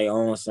get their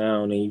own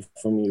sound and, you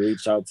feel me,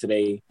 reach out to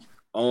their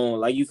own.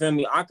 Like, you feel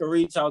me? I could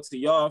reach out to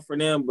y'all for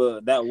them,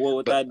 but what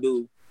would that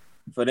do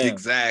for them?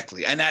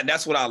 Exactly. And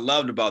that's what I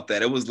loved about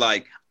that. It was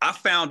like, I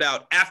found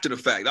out after the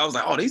fact. I was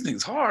like, oh, these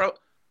things hard.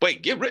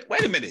 Wait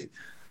a minute.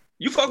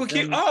 You fuck with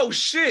kids? Oh,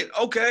 shit.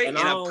 Okay. And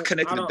I'm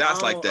connecting the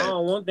dots like that. I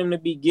don't want them to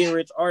be Get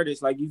Rich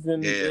artists. Like, you feel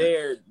me?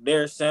 Yeah.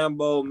 They're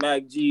Sambo,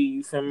 Mac G.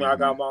 You feel me? I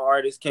got my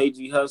artist,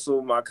 KG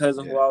Hustle. My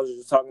cousin, who I was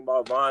just talking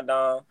about, Von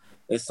Don,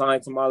 is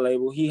signed to my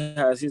label. He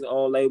has his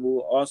own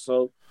label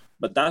also.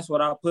 But that's what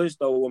I push,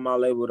 though, with my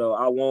label, though.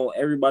 I want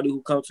everybody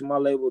who comes to my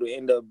label to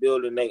end up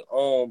building their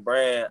own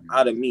brand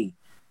out of me.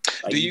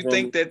 Like, do you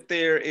think that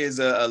there is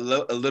a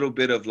little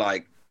bit of,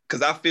 like,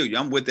 because I feel you,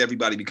 I'm with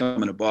everybody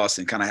becoming a boss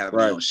and kind of having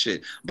their own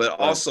shit. But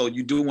also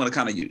you do want to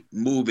kind of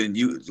move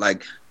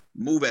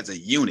as a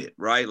unit,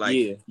 right? Like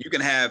you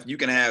can have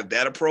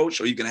that approach,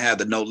 or you can have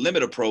the no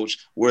limit approach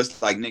where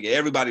it's like, nigga,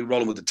 everybody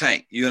rolling with the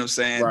tank. You know what I'm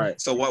saying? Right.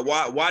 So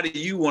why do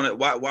you want to,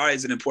 why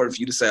is it important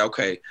for you to say,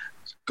 okay,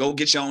 go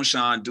get your own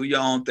shine, do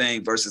your own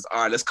thing versus,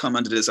 all right, let's come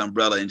under this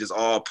umbrella and just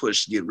all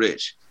push, get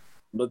rich?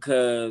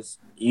 Because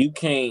you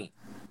can't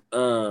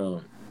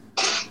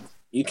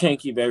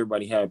keep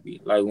everybody happy.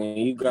 Like, when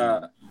you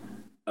got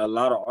a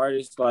lot of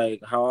artists,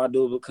 like how I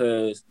do,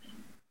 because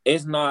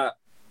it's not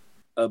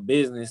a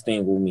business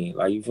thing with me.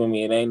 Like, you feel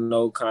me? It ain't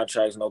no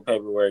contracts, no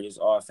paperwork. It's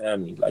all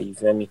family. Like, you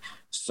feel me?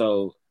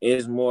 So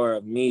it's more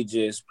of me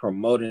just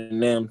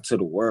promoting them to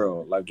the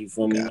world. Like, you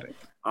feel me?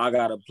 I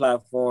got a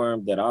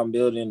platform that I'm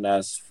building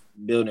that's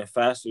building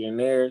faster than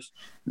theirs.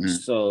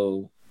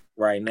 So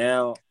right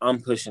now I'm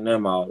pushing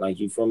them out.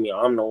 Like, you feel me?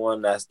 I'm the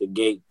one that's the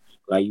gate.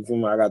 Like, you feel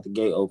me? I got the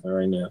gate open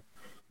right now.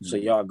 So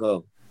y'all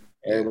go.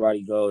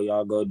 Everybody go.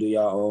 Y'all go do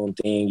your own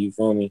thing. You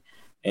feel me?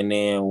 And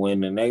then when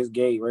the next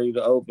gate ready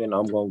to open,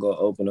 I'm going to go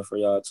open it for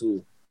y'all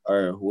too.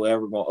 Or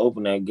whoever going to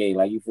open that gate.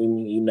 Like, you feel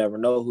me? You never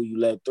know who you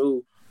let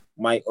through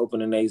might open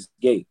the next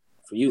gate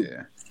for you.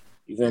 Yeah.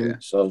 You feel me?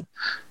 So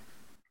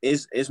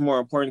it's more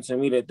important to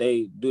me that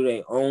they do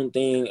their own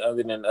thing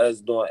other than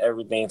us doing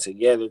everything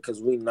together, because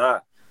we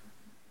not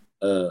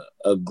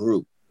a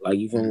group. Like,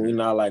 you feel me? We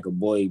not like a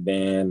boy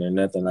band or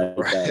nothing like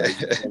that.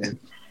 Like, you feel me?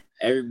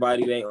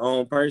 Everybody their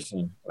own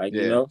person. Like,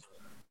 you know,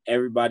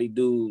 everybody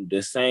do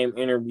the same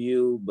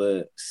interview,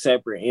 but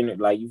separate,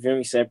 like, you feel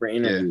me? Separate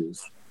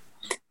interviews.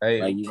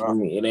 Hey, like, you feel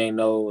me? It ain't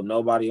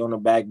nobody on the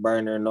back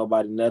burner,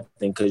 nobody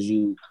nothing, because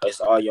it's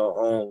all your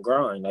own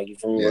grind. Like, you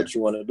feel me? What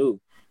you want to do.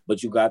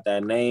 But you got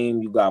that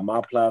name, you got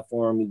my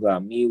platform, you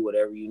got me,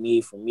 whatever you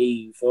need from me,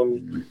 you feel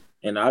me? Mm-hmm.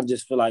 And I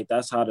just feel like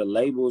that's how the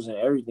labels and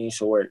everything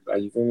should work.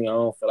 Like, you feel me? I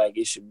don't feel like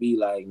it should be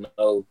like,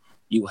 no,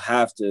 you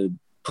have to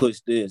push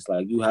this.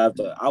 Like, you have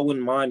to. I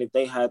wouldn't mind if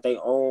they had their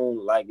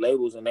own, like,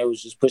 labels and they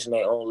was just pushing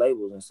their own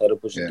labels instead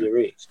of pushing Get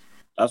Rich.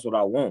 That's what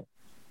I want.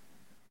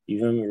 You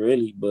feel me?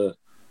 Really? But,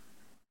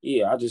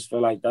 yeah, I just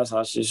feel like that's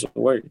how shit should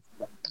work.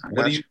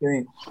 What do you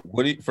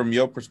think, from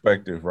your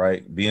perspective,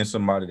 right, being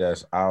somebody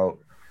that's out,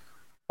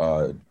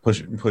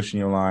 pushing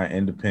your line,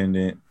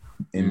 independent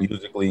and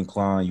musically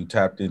inclined, you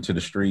tapped into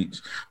the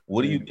streets.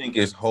 What do you think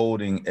is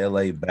holding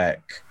LA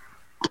back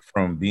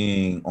from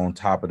being on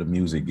top of the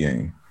music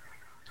game?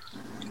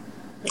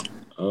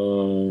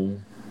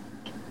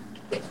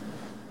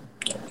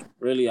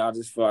 Really, I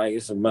just feel like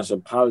it's a bunch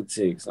of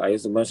politics. Like,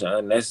 it's a bunch of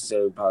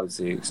unnecessary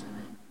politics.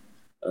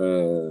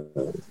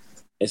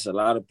 It's a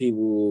lot of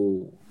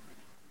people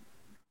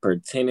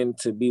pretending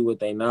to be what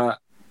they not.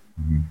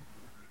 Mm-hmm.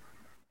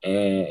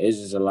 And it's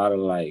just a lot of,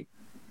 like,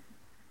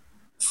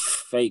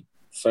 fake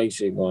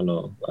shit going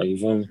on. Like, you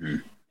feel me? Mm-hmm.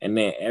 And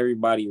then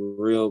everybody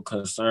real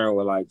concerned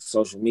with, like,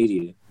 social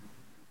media.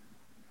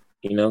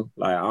 You know?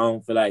 Like, I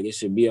don't feel like it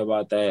should be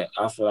about that.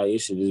 I feel like it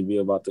should just be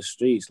about the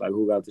streets. Like,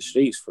 who got the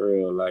streets for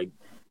real? Like,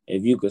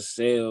 if you could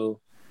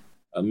sell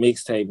a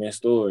mixtape in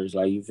stores,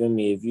 like, you feel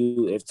me?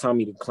 If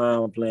Tommy the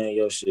Clown playing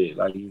your shit,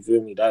 like, you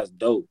feel me? That's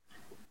dope.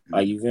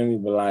 Like, you feel me?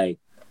 But, like,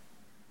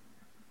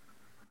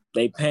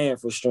 they paying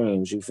for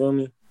streams, you feel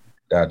me?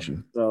 Got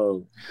you.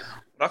 So,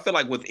 I feel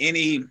like with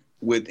any,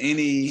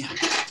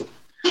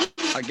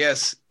 I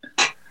guess,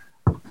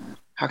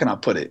 how can I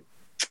put it?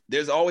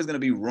 There's always going to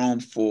be room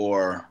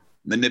for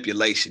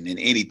manipulation in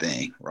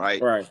anything,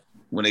 right? Right.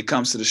 When it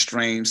comes to the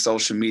stream,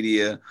 social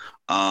media,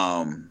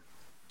 and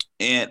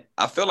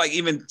I feel like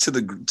even to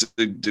the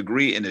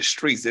degree in the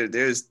streets,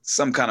 there's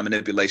some kind of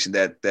manipulation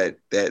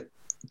that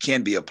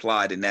can be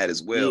applied in that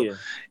as well. Yeah,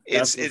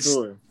 it's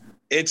sure.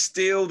 It's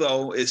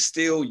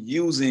still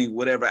using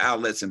whatever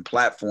outlets and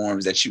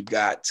platforms that you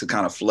got to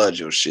kind of flood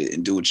your shit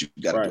and do what you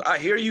got to do. I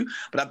hear you,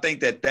 but I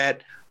think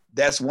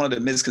that's one of the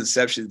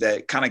misconceptions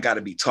that kind of got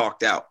to be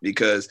talked out,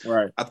 because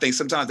I think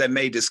sometimes that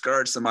may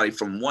discourage somebody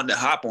from wanting to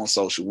hop on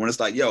social, when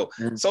it's like, yo,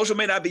 social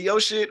may not be your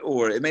shit,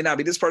 or it may not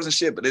be this person's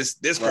shit, but it's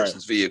this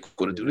person's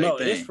vehicle to do their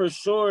thing. It's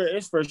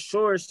for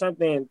sure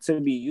something to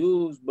be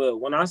used. But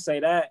when I say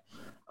that,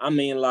 I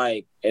mean,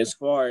 like, as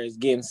far as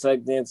getting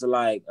sucked into,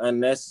 like,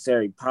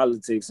 unnecessary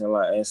politics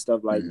and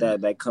stuff like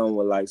that come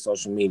with, like,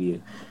 social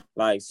media.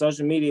 Like,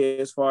 social media,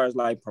 as far as,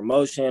 like,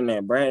 promotion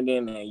and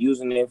branding and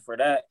using it for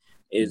that,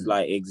 is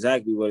like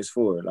exactly what it's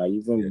for. Like,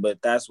 you feel me?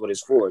 But that's what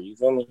it's for. You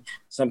feel me?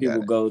 Some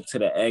people go to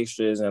the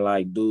extras and,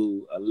 like,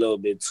 do a little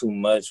bit too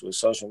much with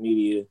social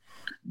media.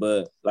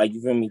 But, like,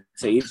 you feel me?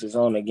 To each his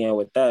own again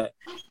with that.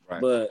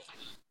 Right. But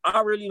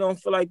I really don't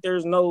feel like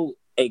there's no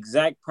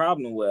exact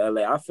problem with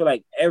LA. I feel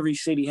like every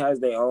city has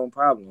their own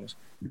problems.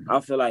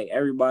 I feel like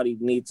everybody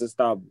needs to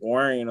stop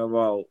worrying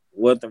about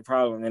what the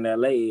problem in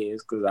LA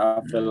is, because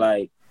I feel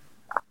like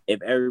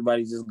if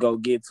everybody just go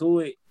get to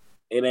it,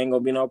 it ain't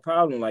gonna be no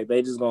problem. Like,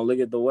 they just gonna look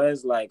at the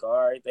West like,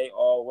 all right, they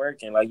all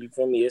working. Like, you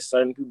feel me? It's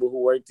certain people who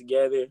work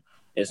together.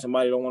 If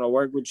somebody don't want to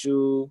work with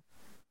you,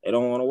 they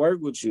don't want to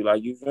work with you.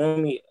 Like, you feel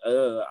me?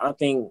 I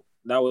think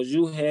that was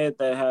you that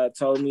had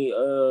told me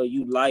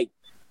you like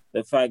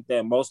the fact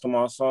that most of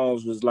my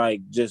songs was,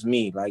 like, just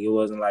me. Like, it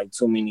wasn't, like,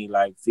 too many,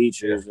 like,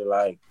 features or,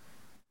 like,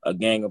 a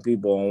gang of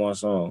people on one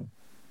song.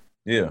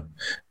 Yeah.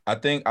 I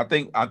think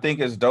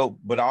it's dope,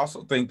 but I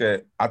also think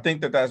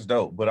that's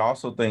dope, but I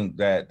also think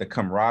that the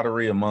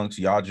camaraderie amongst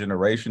y'all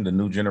generation, the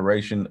new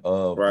generation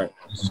of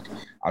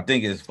I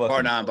think it's fucking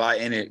bar none by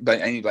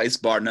anybody. It's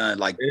bar none,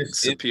 like, it's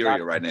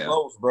superior right now,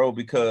 close, bro,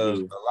 because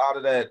a lot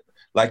of that,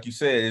 like you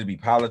said, it'd be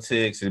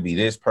politics, it'd be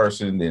this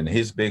person, then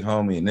his big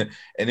homie, and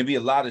it'd be a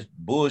lot of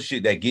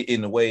bullshit that get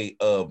in the way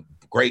of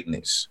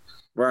greatness.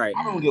 Right.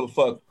 I don't give a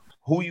fuck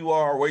who you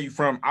are, where you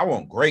from. I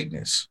want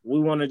greatness. We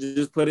want to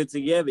just put it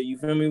together. You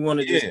feel me? We want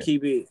to just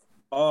keep it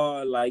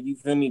all, like, you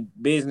feel me,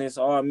 business,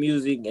 all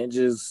music, and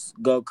just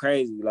go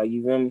crazy. Like,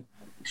 you feel me?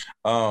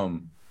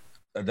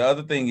 The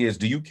other thing is,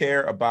 do you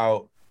care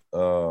about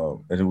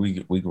and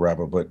we can wrap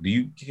up, but do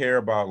you care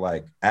about,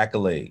 like,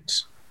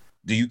 accolades?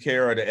 Do you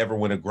care to ever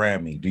win a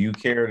Grammy? Do you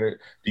care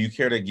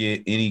to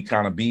get any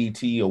kind of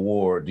BET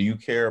award? Do you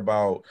care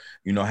about,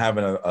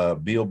 having a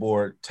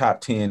Billboard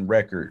top 10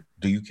 record?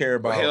 Do you care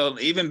about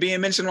even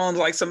being mentioned on,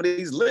 like, some of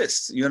these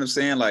lists? You know what I'm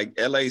saying? Like,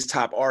 LA's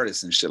top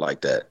artists and shit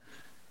like that.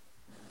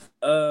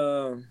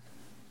 The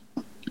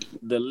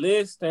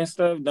list and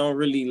stuff don't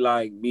really,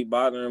 like, be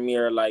bothering me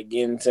or, like,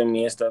 getting to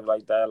me and stuff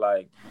like that.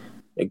 Like,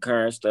 the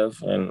current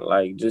stuff and,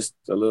 like, just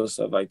the little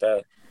stuff like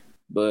that.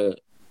 But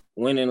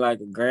winning like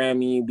a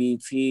Grammy,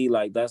 BT,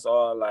 like that's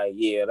all like,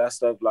 yeah, that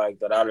stuff like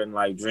that I didn't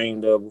like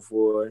dreamed of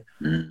before.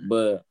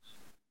 But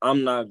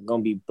I'm not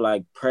gonna be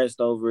like pressed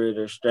over it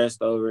or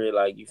stressed over it.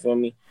 Like, you feel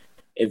me?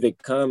 If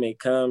it come, it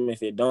come.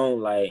 If it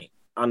don't, like,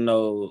 I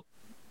know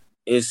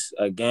it's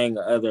a gang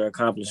of other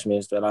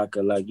accomplishments that I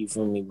could, like, you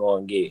feel me, go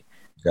and get.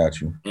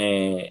 Got you.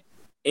 And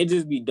it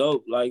just be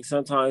dope. Like,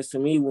 sometimes to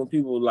me, when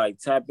people like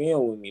tap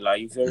in with me,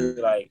 like, you feel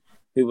me, like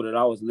people that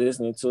I was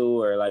listening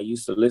to or like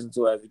used to listen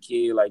to as a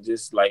kid, like,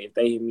 just like if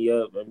they hit me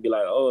up and be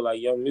like, oh, like,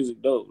 your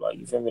music dope, like,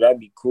 you feel me, that'd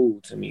be cool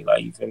to me.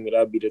 Like, you feel me,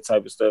 that'd be the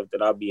type of stuff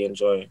that I'd be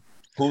enjoying.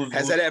 Who's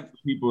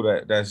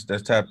people that's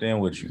tapped in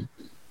with you?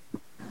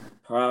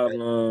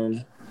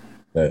 Problem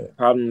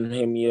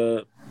hit me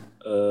up.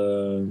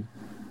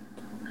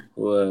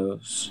 Who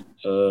else?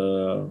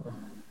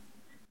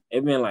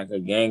 It been like a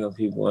gang of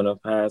people in the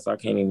past. I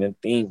can't even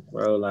think,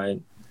 bro.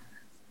 Like,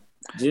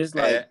 just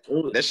like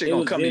that shit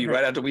gonna come to you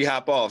right after we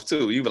hop off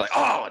too. You be like,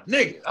 oh,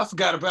 nigga, I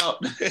forgot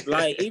about.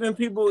 Like, even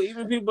people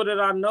that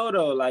I know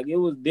though. Like, it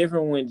was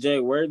different when Jay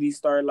Worthy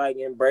started like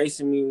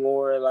embracing me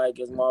more, like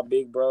as my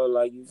big bro.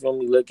 Like, you feel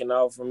me, looking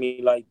out for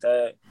me like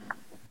that.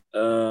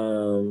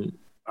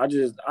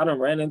 I done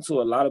ran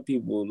into a lot of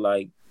people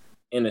like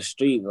in the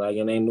street, like,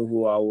 and they knew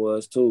who I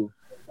was too.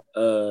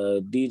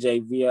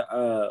 DJ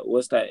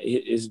what's that?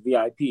 It's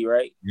VIP,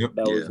 right? Yep.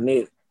 That was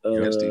Nick.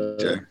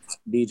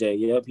 DJ.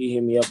 Yep, he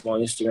hit me up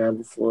on Instagram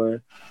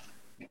before.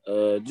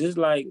 Just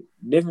like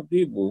different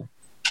people.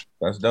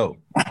 That's dope.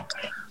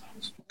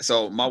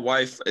 So my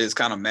wife is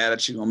kind of mad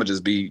at you. I'm gonna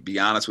just be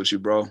honest with you,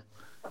 bro.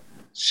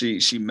 She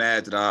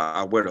mad that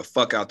I wear the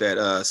fuck out that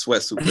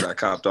sweatsuit that I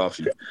copped off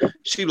you.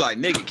 She like,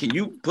 nigga, can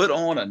you put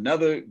on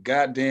another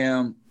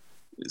goddamn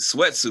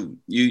sweatsuit?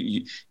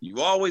 You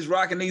always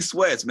rocking these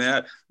sweats,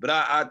 man. But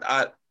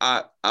I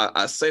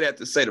say that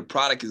to say the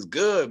product is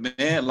good,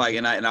 man. Like,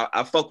 and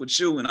I fuck with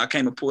you, and I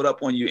came and pulled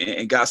up on you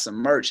and got some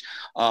merch.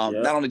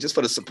 Not only just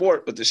for the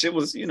support, but the shit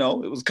was, it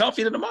was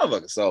comfy to the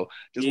motherfucker. So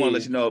just want to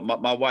let you know,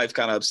 my wife's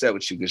kind of upset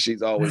with you because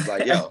she's always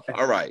like, yo,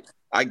 all right,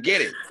 I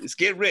get it. Let's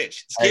get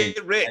rich.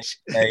 Get rich.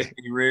 Hey,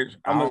 Rich,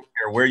 I don't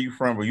care where you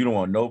from, but you don't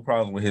want no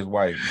problem with his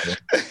wife.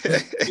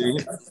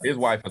 His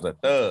wife is a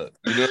thug.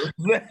 I'm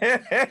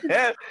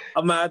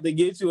gonna have to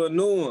get you a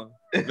new one.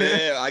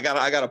 Man, I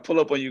gotta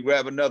pull up on you,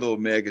 grab another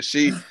one, man. Cause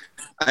she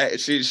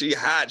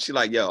hot. She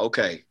like, yo,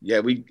 okay,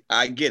 yeah,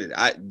 I get it.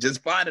 I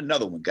just find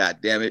another one. God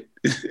damn it.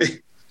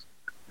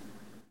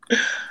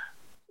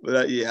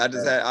 But yeah,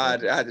 I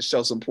had to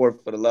show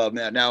support for the love,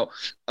 man. Now,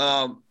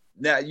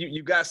 now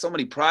you got so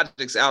many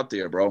projects out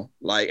there, bro.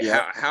 Like,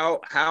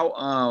 how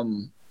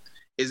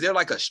is there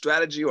like a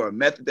strategy or a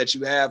method that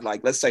you have?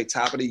 Like, let's say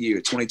top of the year,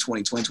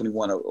 2020,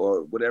 2021,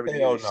 or whatever.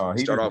 Hell no,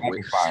 he start off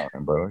with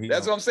firing, bro.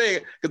 That's what I'm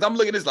saying. Because I'm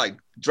looking at this like,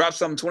 drop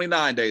something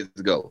 29 days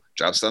ago,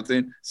 drop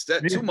something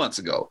 2 months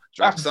ago,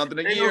 drop something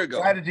a year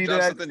ago,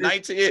 drop something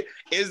 19.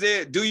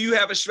 Do you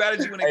have a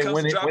strategy when it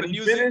comes to dropping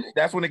music? Finish,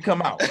 that's when it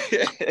come out.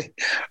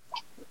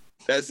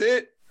 That's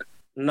it?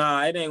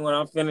 Nah, it ain't when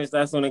I'm finished.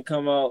 That's when it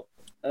come out.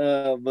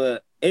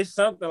 But it's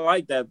something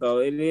like that though.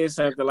 It is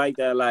something like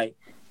that. Like,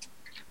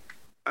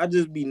 I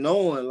just be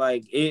knowing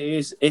like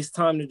it's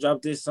time to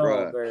drop this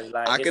song, or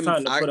like it's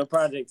time to put a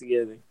project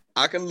together.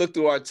 I can look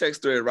through our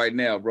text thread right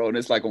now, bro, and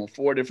it's like on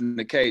 4 different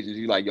occasions.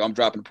 You like, yo, I'm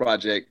dropping a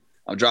project.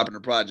 I'm dropping a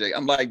project.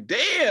 I'm like,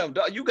 damn,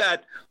 dog, you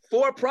got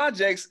 4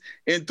 projects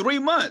in 3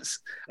 months.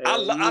 I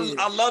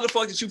love the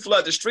fuck that you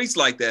flood the streets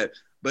like that.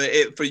 But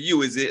for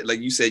you, is it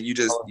like you said? You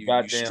just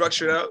you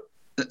structure it out.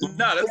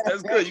 No,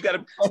 that's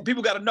good.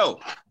 People gotta know.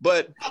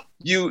 But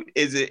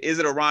is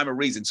it a rhyme or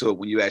reason to it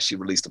when you actually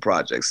release the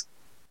projects?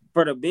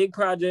 For the big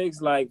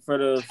projects, like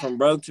from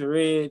Broke to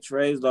Rich,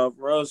 Raised Off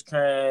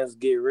Rosecrans,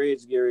 Get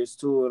Rich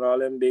 2, and all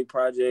them big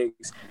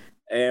projects,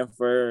 and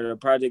for the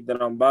project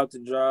that I'm about to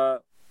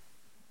drop,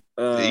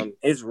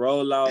 it's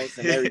rollouts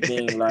and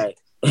everything. Like,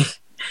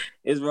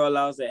 it's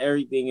rollouts and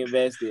everything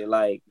invested.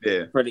 Like,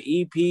 for the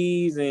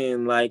EPs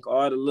and like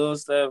all the little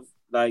stuff,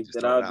 like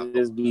just that I'll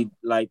just be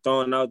like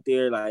throwing out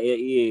there. Like,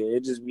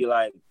 it just be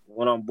like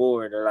when I'm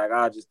bored, or like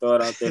I'll just throw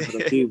it out there for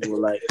the people.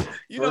 Like,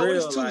 when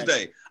it's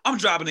Tuesday, like, I'm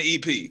dropping an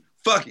EP.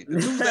 Fuck it, the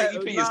Tuesday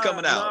EP is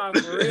coming out.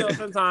 For real,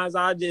 sometimes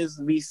I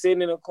just be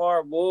sitting in a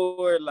car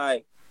bored,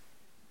 like,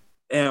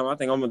 damn, I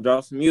think I'm gonna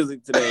drop some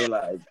music today.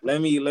 Like, let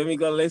me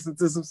go listen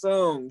to some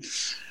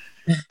songs.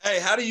 Hey,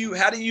 how do you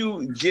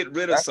get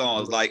rid of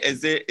songs? Like, is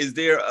there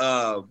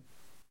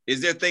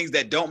things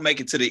that don't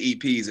make it to the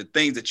EPs, or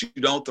things that you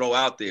don't throw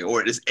out there,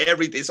 or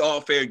it's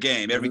all fair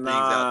game? Everything's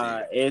out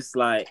there. It's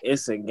like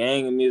it's a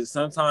gang of music.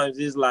 Sometimes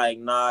it's like,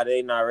 nah,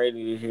 they not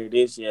ready to hear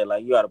this yet.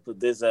 Like, you got to put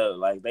this up.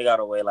 Like, they got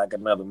to wait like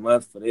another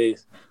month for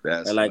this,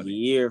 or like a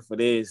year for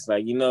this.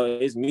 Like,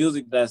 it's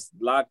music that's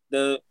locked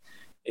up.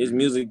 It's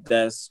music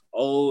that's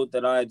old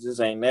that I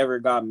just ain't never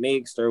got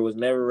mixed or was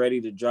never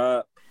ready to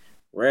drop.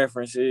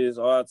 References,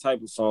 all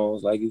type of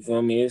songs. Like, you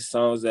feel me? It's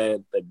songs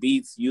that the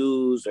beats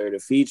used or the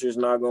features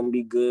not gonna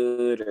be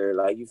good, or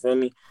like, you feel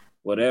me?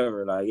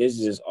 Whatever. Like, it's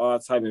just all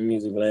type of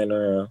music laying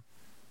around.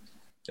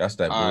 That's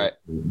that. All right.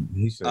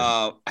 He said,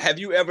 have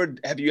you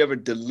ever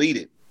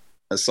deleted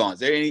a song? Is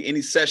there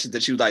any sessions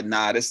that you like?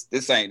 Nah, this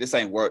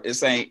ain't work.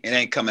 It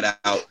ain't coming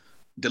out.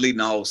 Deleting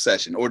the whole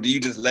session, or do you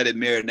just let it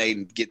marinate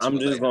and get to I'm it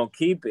just later? gonna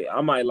keep it.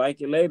 I might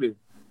like it later.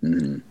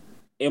 Mm-hmm.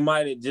 It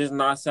might have just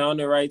not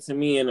sounded right to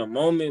me in a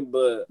moment,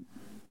 but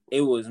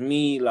it was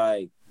me,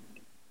 like,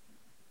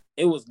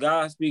 it was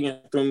God speaking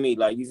through me.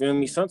 Like, you feel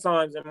me?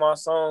 Sometimes in my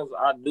songs,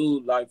 I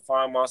do, like,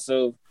 find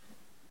myself,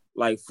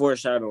 like,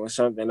 foreshadowing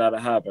something that'll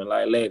happen,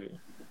 like, later.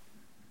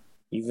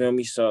 You feel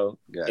me? So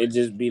it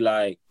just be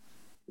like,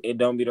 it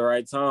don't be the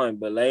right time.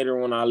 But later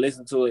when I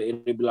listen to it,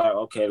 it'll be like,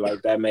 okay,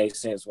 like, that made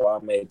sense why I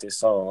made this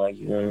song. Like,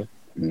 you know?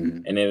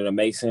 Mm-hmm. And then it'll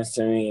make sense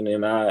to me, and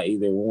then I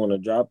either want to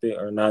drop it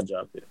or not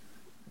drop it.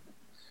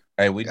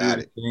 Hey, we do a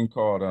thing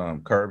called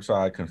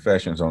Curbside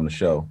Confessions on the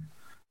show,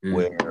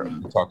 where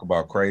we talk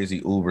about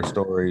crazy Uber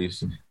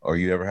stories, or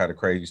you ever had a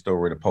crazy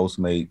story with a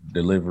Postmate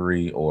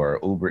delivery or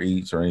Uber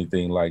Eats or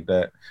anything like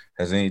that?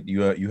 Has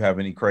you have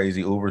any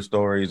crazy Uber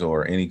stories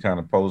or any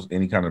kind of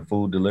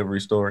food delivery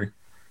story?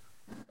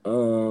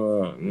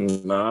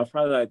 Nah,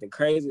 probably like the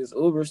craziest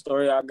Uber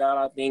story I got.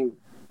 I think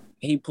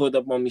he pulled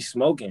up on me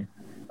smoking.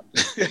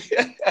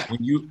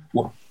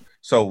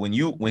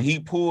 when he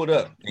pulled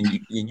up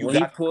and you when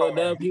he pulled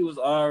up, he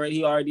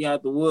already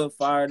had the wood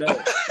fired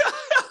up.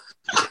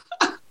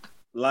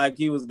 Like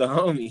he was the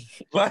homie.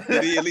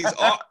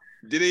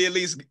 Did he at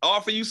least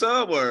offer you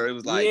some, or it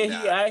was like, yeah,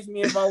 he asked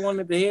me if I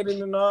wanted to hit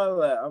it and all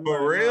that. I'm for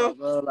like, real, nah,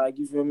 bro. Like,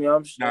 you feel me?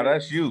 I'm straight. Nah,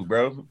 that's you,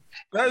 bro.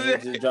 He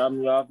just dropped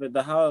me off at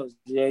the house.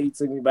 Yeah, he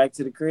took me back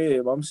to the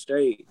crib. I'm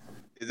straight.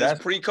 Is this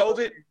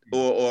pre-COVID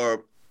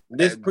or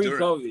this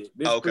pre-COVID?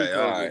 Pre-COVID.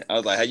 All right. I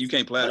was like, hey, you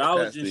can't play. But I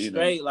was just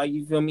straight. Like,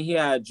 you feel me? He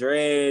had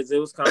dreads. It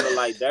was kind of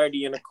like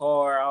dirty in the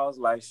car. I was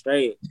like,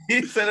 straight.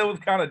 He said it was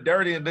kind of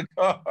dirty in the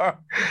car.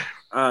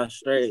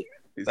 Straight.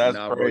 That's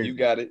crazy. Bro, you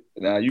got it.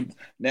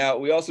 Now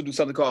we also do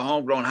something called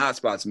homegrown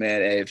hotspots,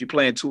 man. If you're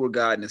playing tour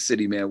guide in the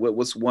city, man,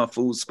 what's one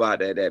food spot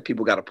that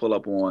people got to pull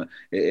up on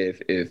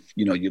if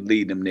you know you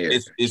lead them there?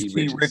 It's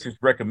T. Riche's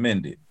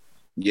recommended.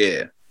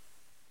 Yeah.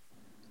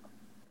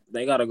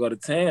 They gotta go to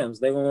Tams.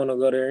 They don't want to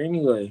go there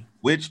anyway.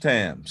 Which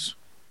Tams?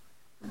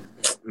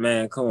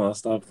 Man, come on,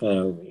 stop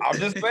playing with me. I'm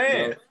just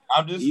saying.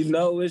 You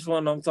know which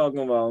one I'm talking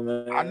about,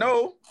 man. I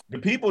know. The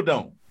people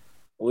don't.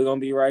 We're gonna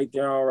be right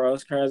there on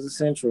Rosecrans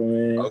Central,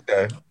 man.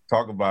 Okay,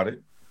 talk about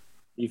it.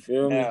 You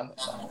feel me?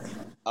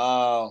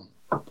 I'm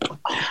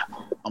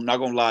not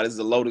gonna lie. This is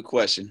a loaded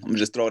question. I'm gonna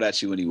just throw it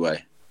at you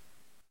anyway.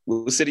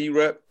 What city you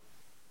rep?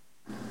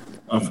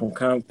 I'm from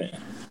Compton.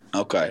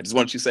 Okay, just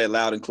want you to say it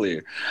loud and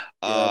clear.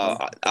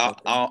 I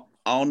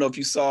don't know if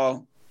you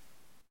saw.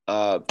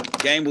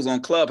 Game was on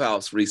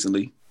Clubhouse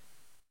recently.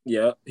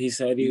 Yep, he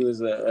said he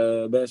was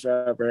a best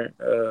rapper.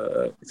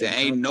 There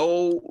ain't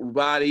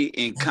nobody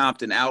in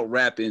Compton out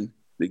rapping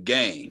the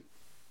Game.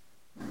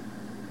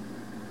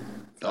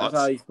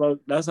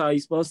 That's how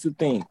he's supposed to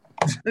think.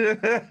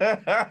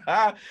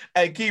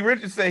 Hey, Key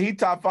Richards said he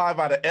top 5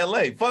 out of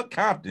LA. Fuck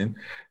Compton.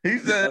 He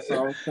said. That's what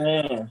I'm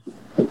saying.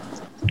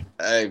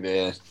 Hey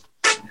man,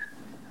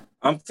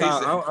 I'm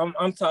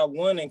top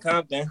 1 in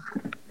Compton.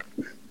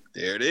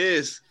 There it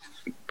is,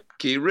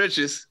 Key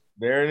Richards.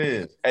 There it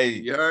is. Hey,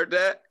 you heard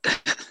that?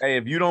 Hey,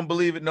 if you don't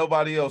believe it,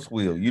 nobody else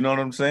will. You know what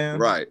I'm saying?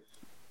 Right.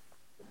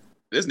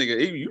 This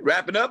nigga, you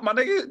wrapping up, my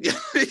nigga?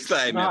 He's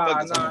like, man,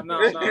 fuck this. Nah.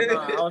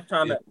 I was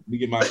trying to. Let me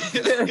get my.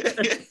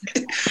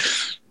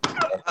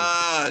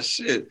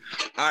 Shit.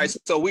 All right,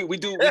 so we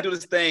do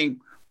this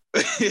thing.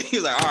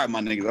 He's like, all right,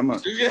 my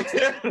niggas,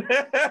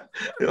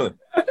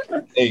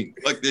 Hey,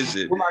 fuck this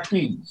shit. Where my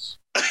keys?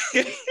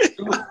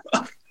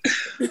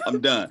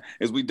 I'm done.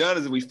 Is we done?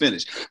 Is we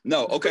finished?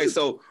 No. Okay.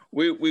 So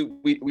we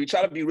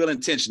try to be real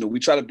intentional. We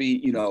try to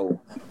be,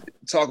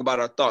 talk about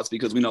our thoughts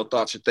because we know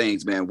thoughts are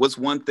things, man. What's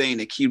one thing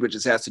that Key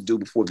Richards has to do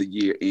before the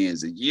year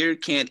ends? The year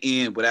can't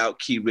end without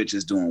Key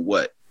Richards doing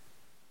what?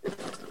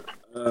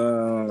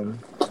 Damn,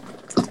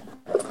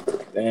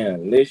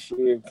 this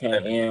year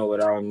can't end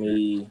without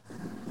me.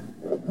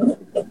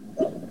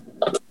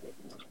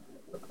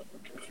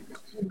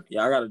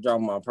 Yeah, I gotta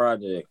drop my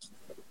project.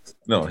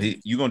 No,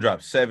 you gonna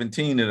drop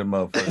 17 of them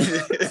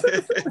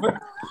motherfuckers.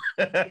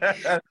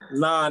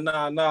 Nah.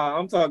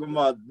 I'm talking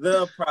about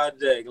the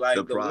project, like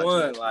the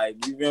one.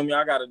 Like, you feel me?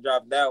 I gotta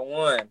drop that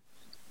one.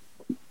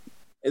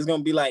 It's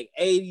gonna be like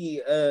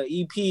 80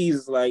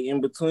 EPs, like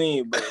in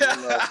between. But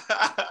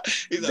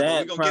he's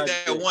like, we're gonna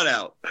get that one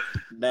out.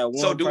 That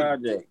one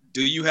project.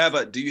 Do you have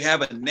a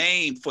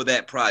name for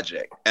that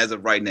project as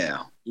of right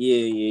now?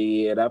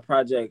 Yeah. That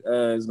project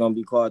is gonna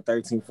be called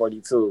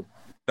 1342.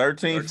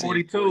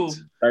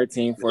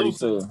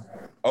 1342.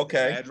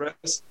 Okay.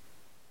 Address?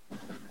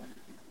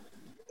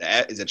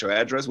 Is that your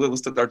address? What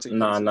was the 13?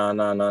 Nah.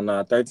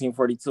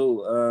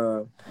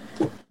 1342.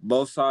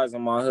 Both sides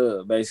of my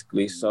hood,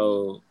 basically.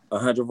 So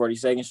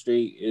 142nd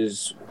Street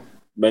is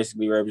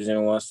basically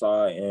representing one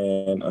side,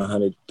 and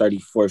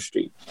 134th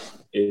Street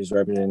is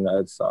representing the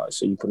other side.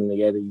 So you put them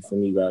together, you feel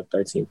me? You got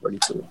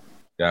 1342.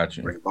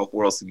 Gotcha. Bring both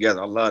worlds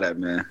together. I love that,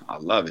 man. I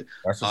love it.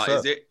 That's what's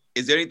up.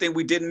 Is there anything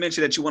we didn't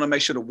mention that you want to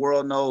make sure the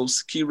world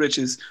knows? Key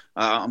Riches,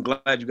 I'm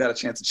glad you got a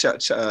chance to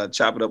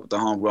chop it up with the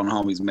homegrown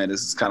homies, man.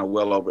 This is kind of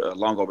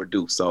long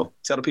overdue. So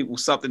tell the people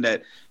something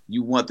that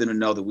you want them to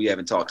know that we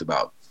haven't talked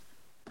about.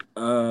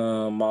 My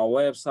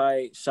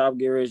website,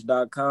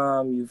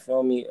 shopgetrich.com. You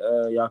feel me?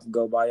 Y'all can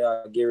go buy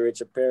y'all Get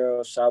Rich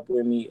apparel. Shop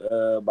with me.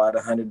 Buy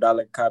the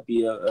 $100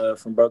 copy of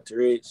From Broke to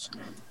Rich.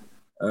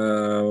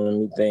 Let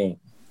me think.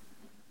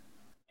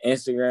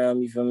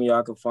 Instagram, you feel me?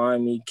 Y'all can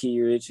find me,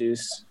 Key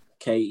Riches.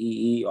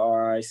 KEERICHES.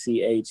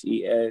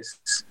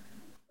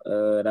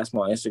 That's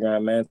my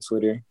Instagram, man.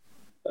 Twitter.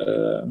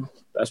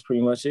 That's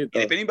pretty much it,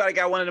 though. If anybody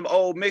got one of them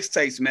old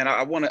mixtapes, man,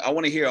 I want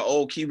to hear an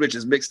old Key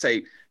Riches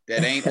mixtape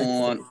that ain't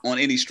on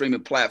any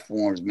streaming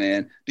platforms,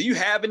 man. Do you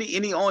have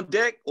any on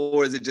deck,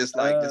 or is it just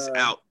like just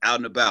out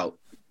and about?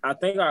 I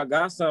think I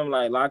got some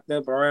like locked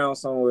up around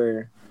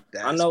somewhere.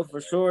 I know for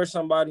sure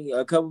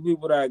a couple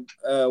people that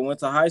went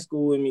to high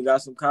school with me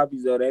got some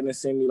copies though. They didn't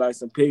send me like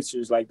some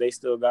pictures, like they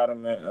still got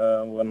them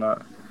and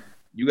whatnot.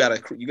 You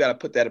gotta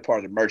put that a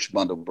part of the merch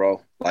bundle,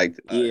 bro. Like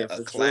a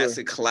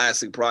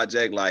classic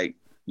project, like,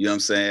 you know what I'm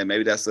saying?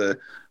 Maybe that's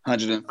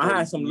 $140. I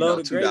had some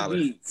Loaded Great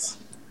beats.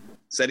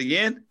 Say it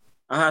again.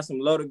 I had some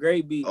Loaded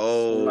Great beats.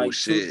 Oh, from like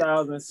shit.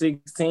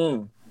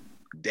 2016.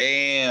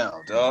 Damn,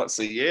 dog.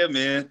 So yeah,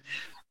 man.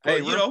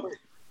 Hey,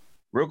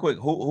 real quick,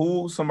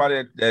 who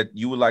somebody that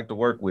you would like to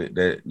work with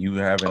that you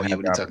haven't had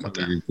the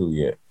opportunity to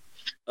yet?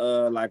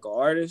 Like an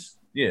artist?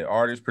 Yeah,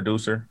 artist,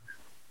 producer.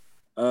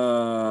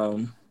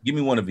 Give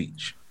me one of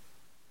each.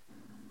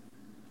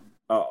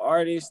 An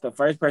artist, the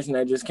first person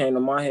that just came to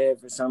my head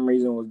for some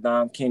reason was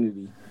Dom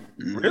Kennedy.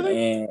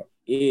 Really? And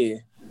yeah.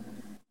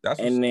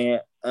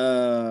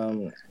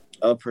 Then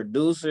a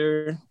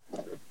producer,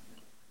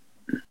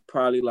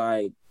 probably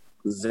like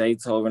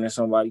Zaytoven or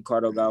somebody.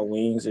 Cardo Got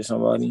Wings or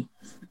somebody.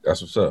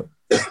 That's what's up.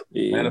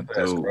 Yeah.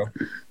 Manifest, bro.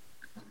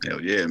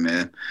 Hell yeah,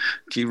 man.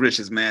 Key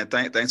Riches, man.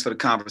 Thanks for the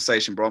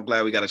conversation, bro. I'm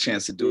glad we got a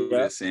chance to do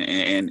this,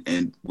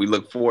 and we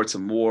look forward to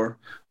more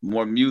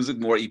music,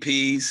 more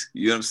EPs.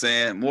 You know what I'm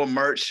saying? More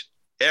merch,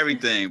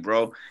 everything,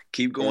 bro.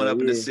 Keep going up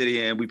in the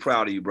city, and we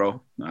proud of you, bro.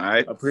 All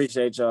right.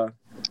 Appreciate y'all.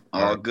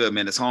 All good,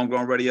 man. It's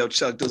Homegrown Radio.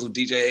 Chuck Dizzle,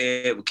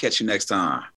 DJ Ed. We'll catch you next time.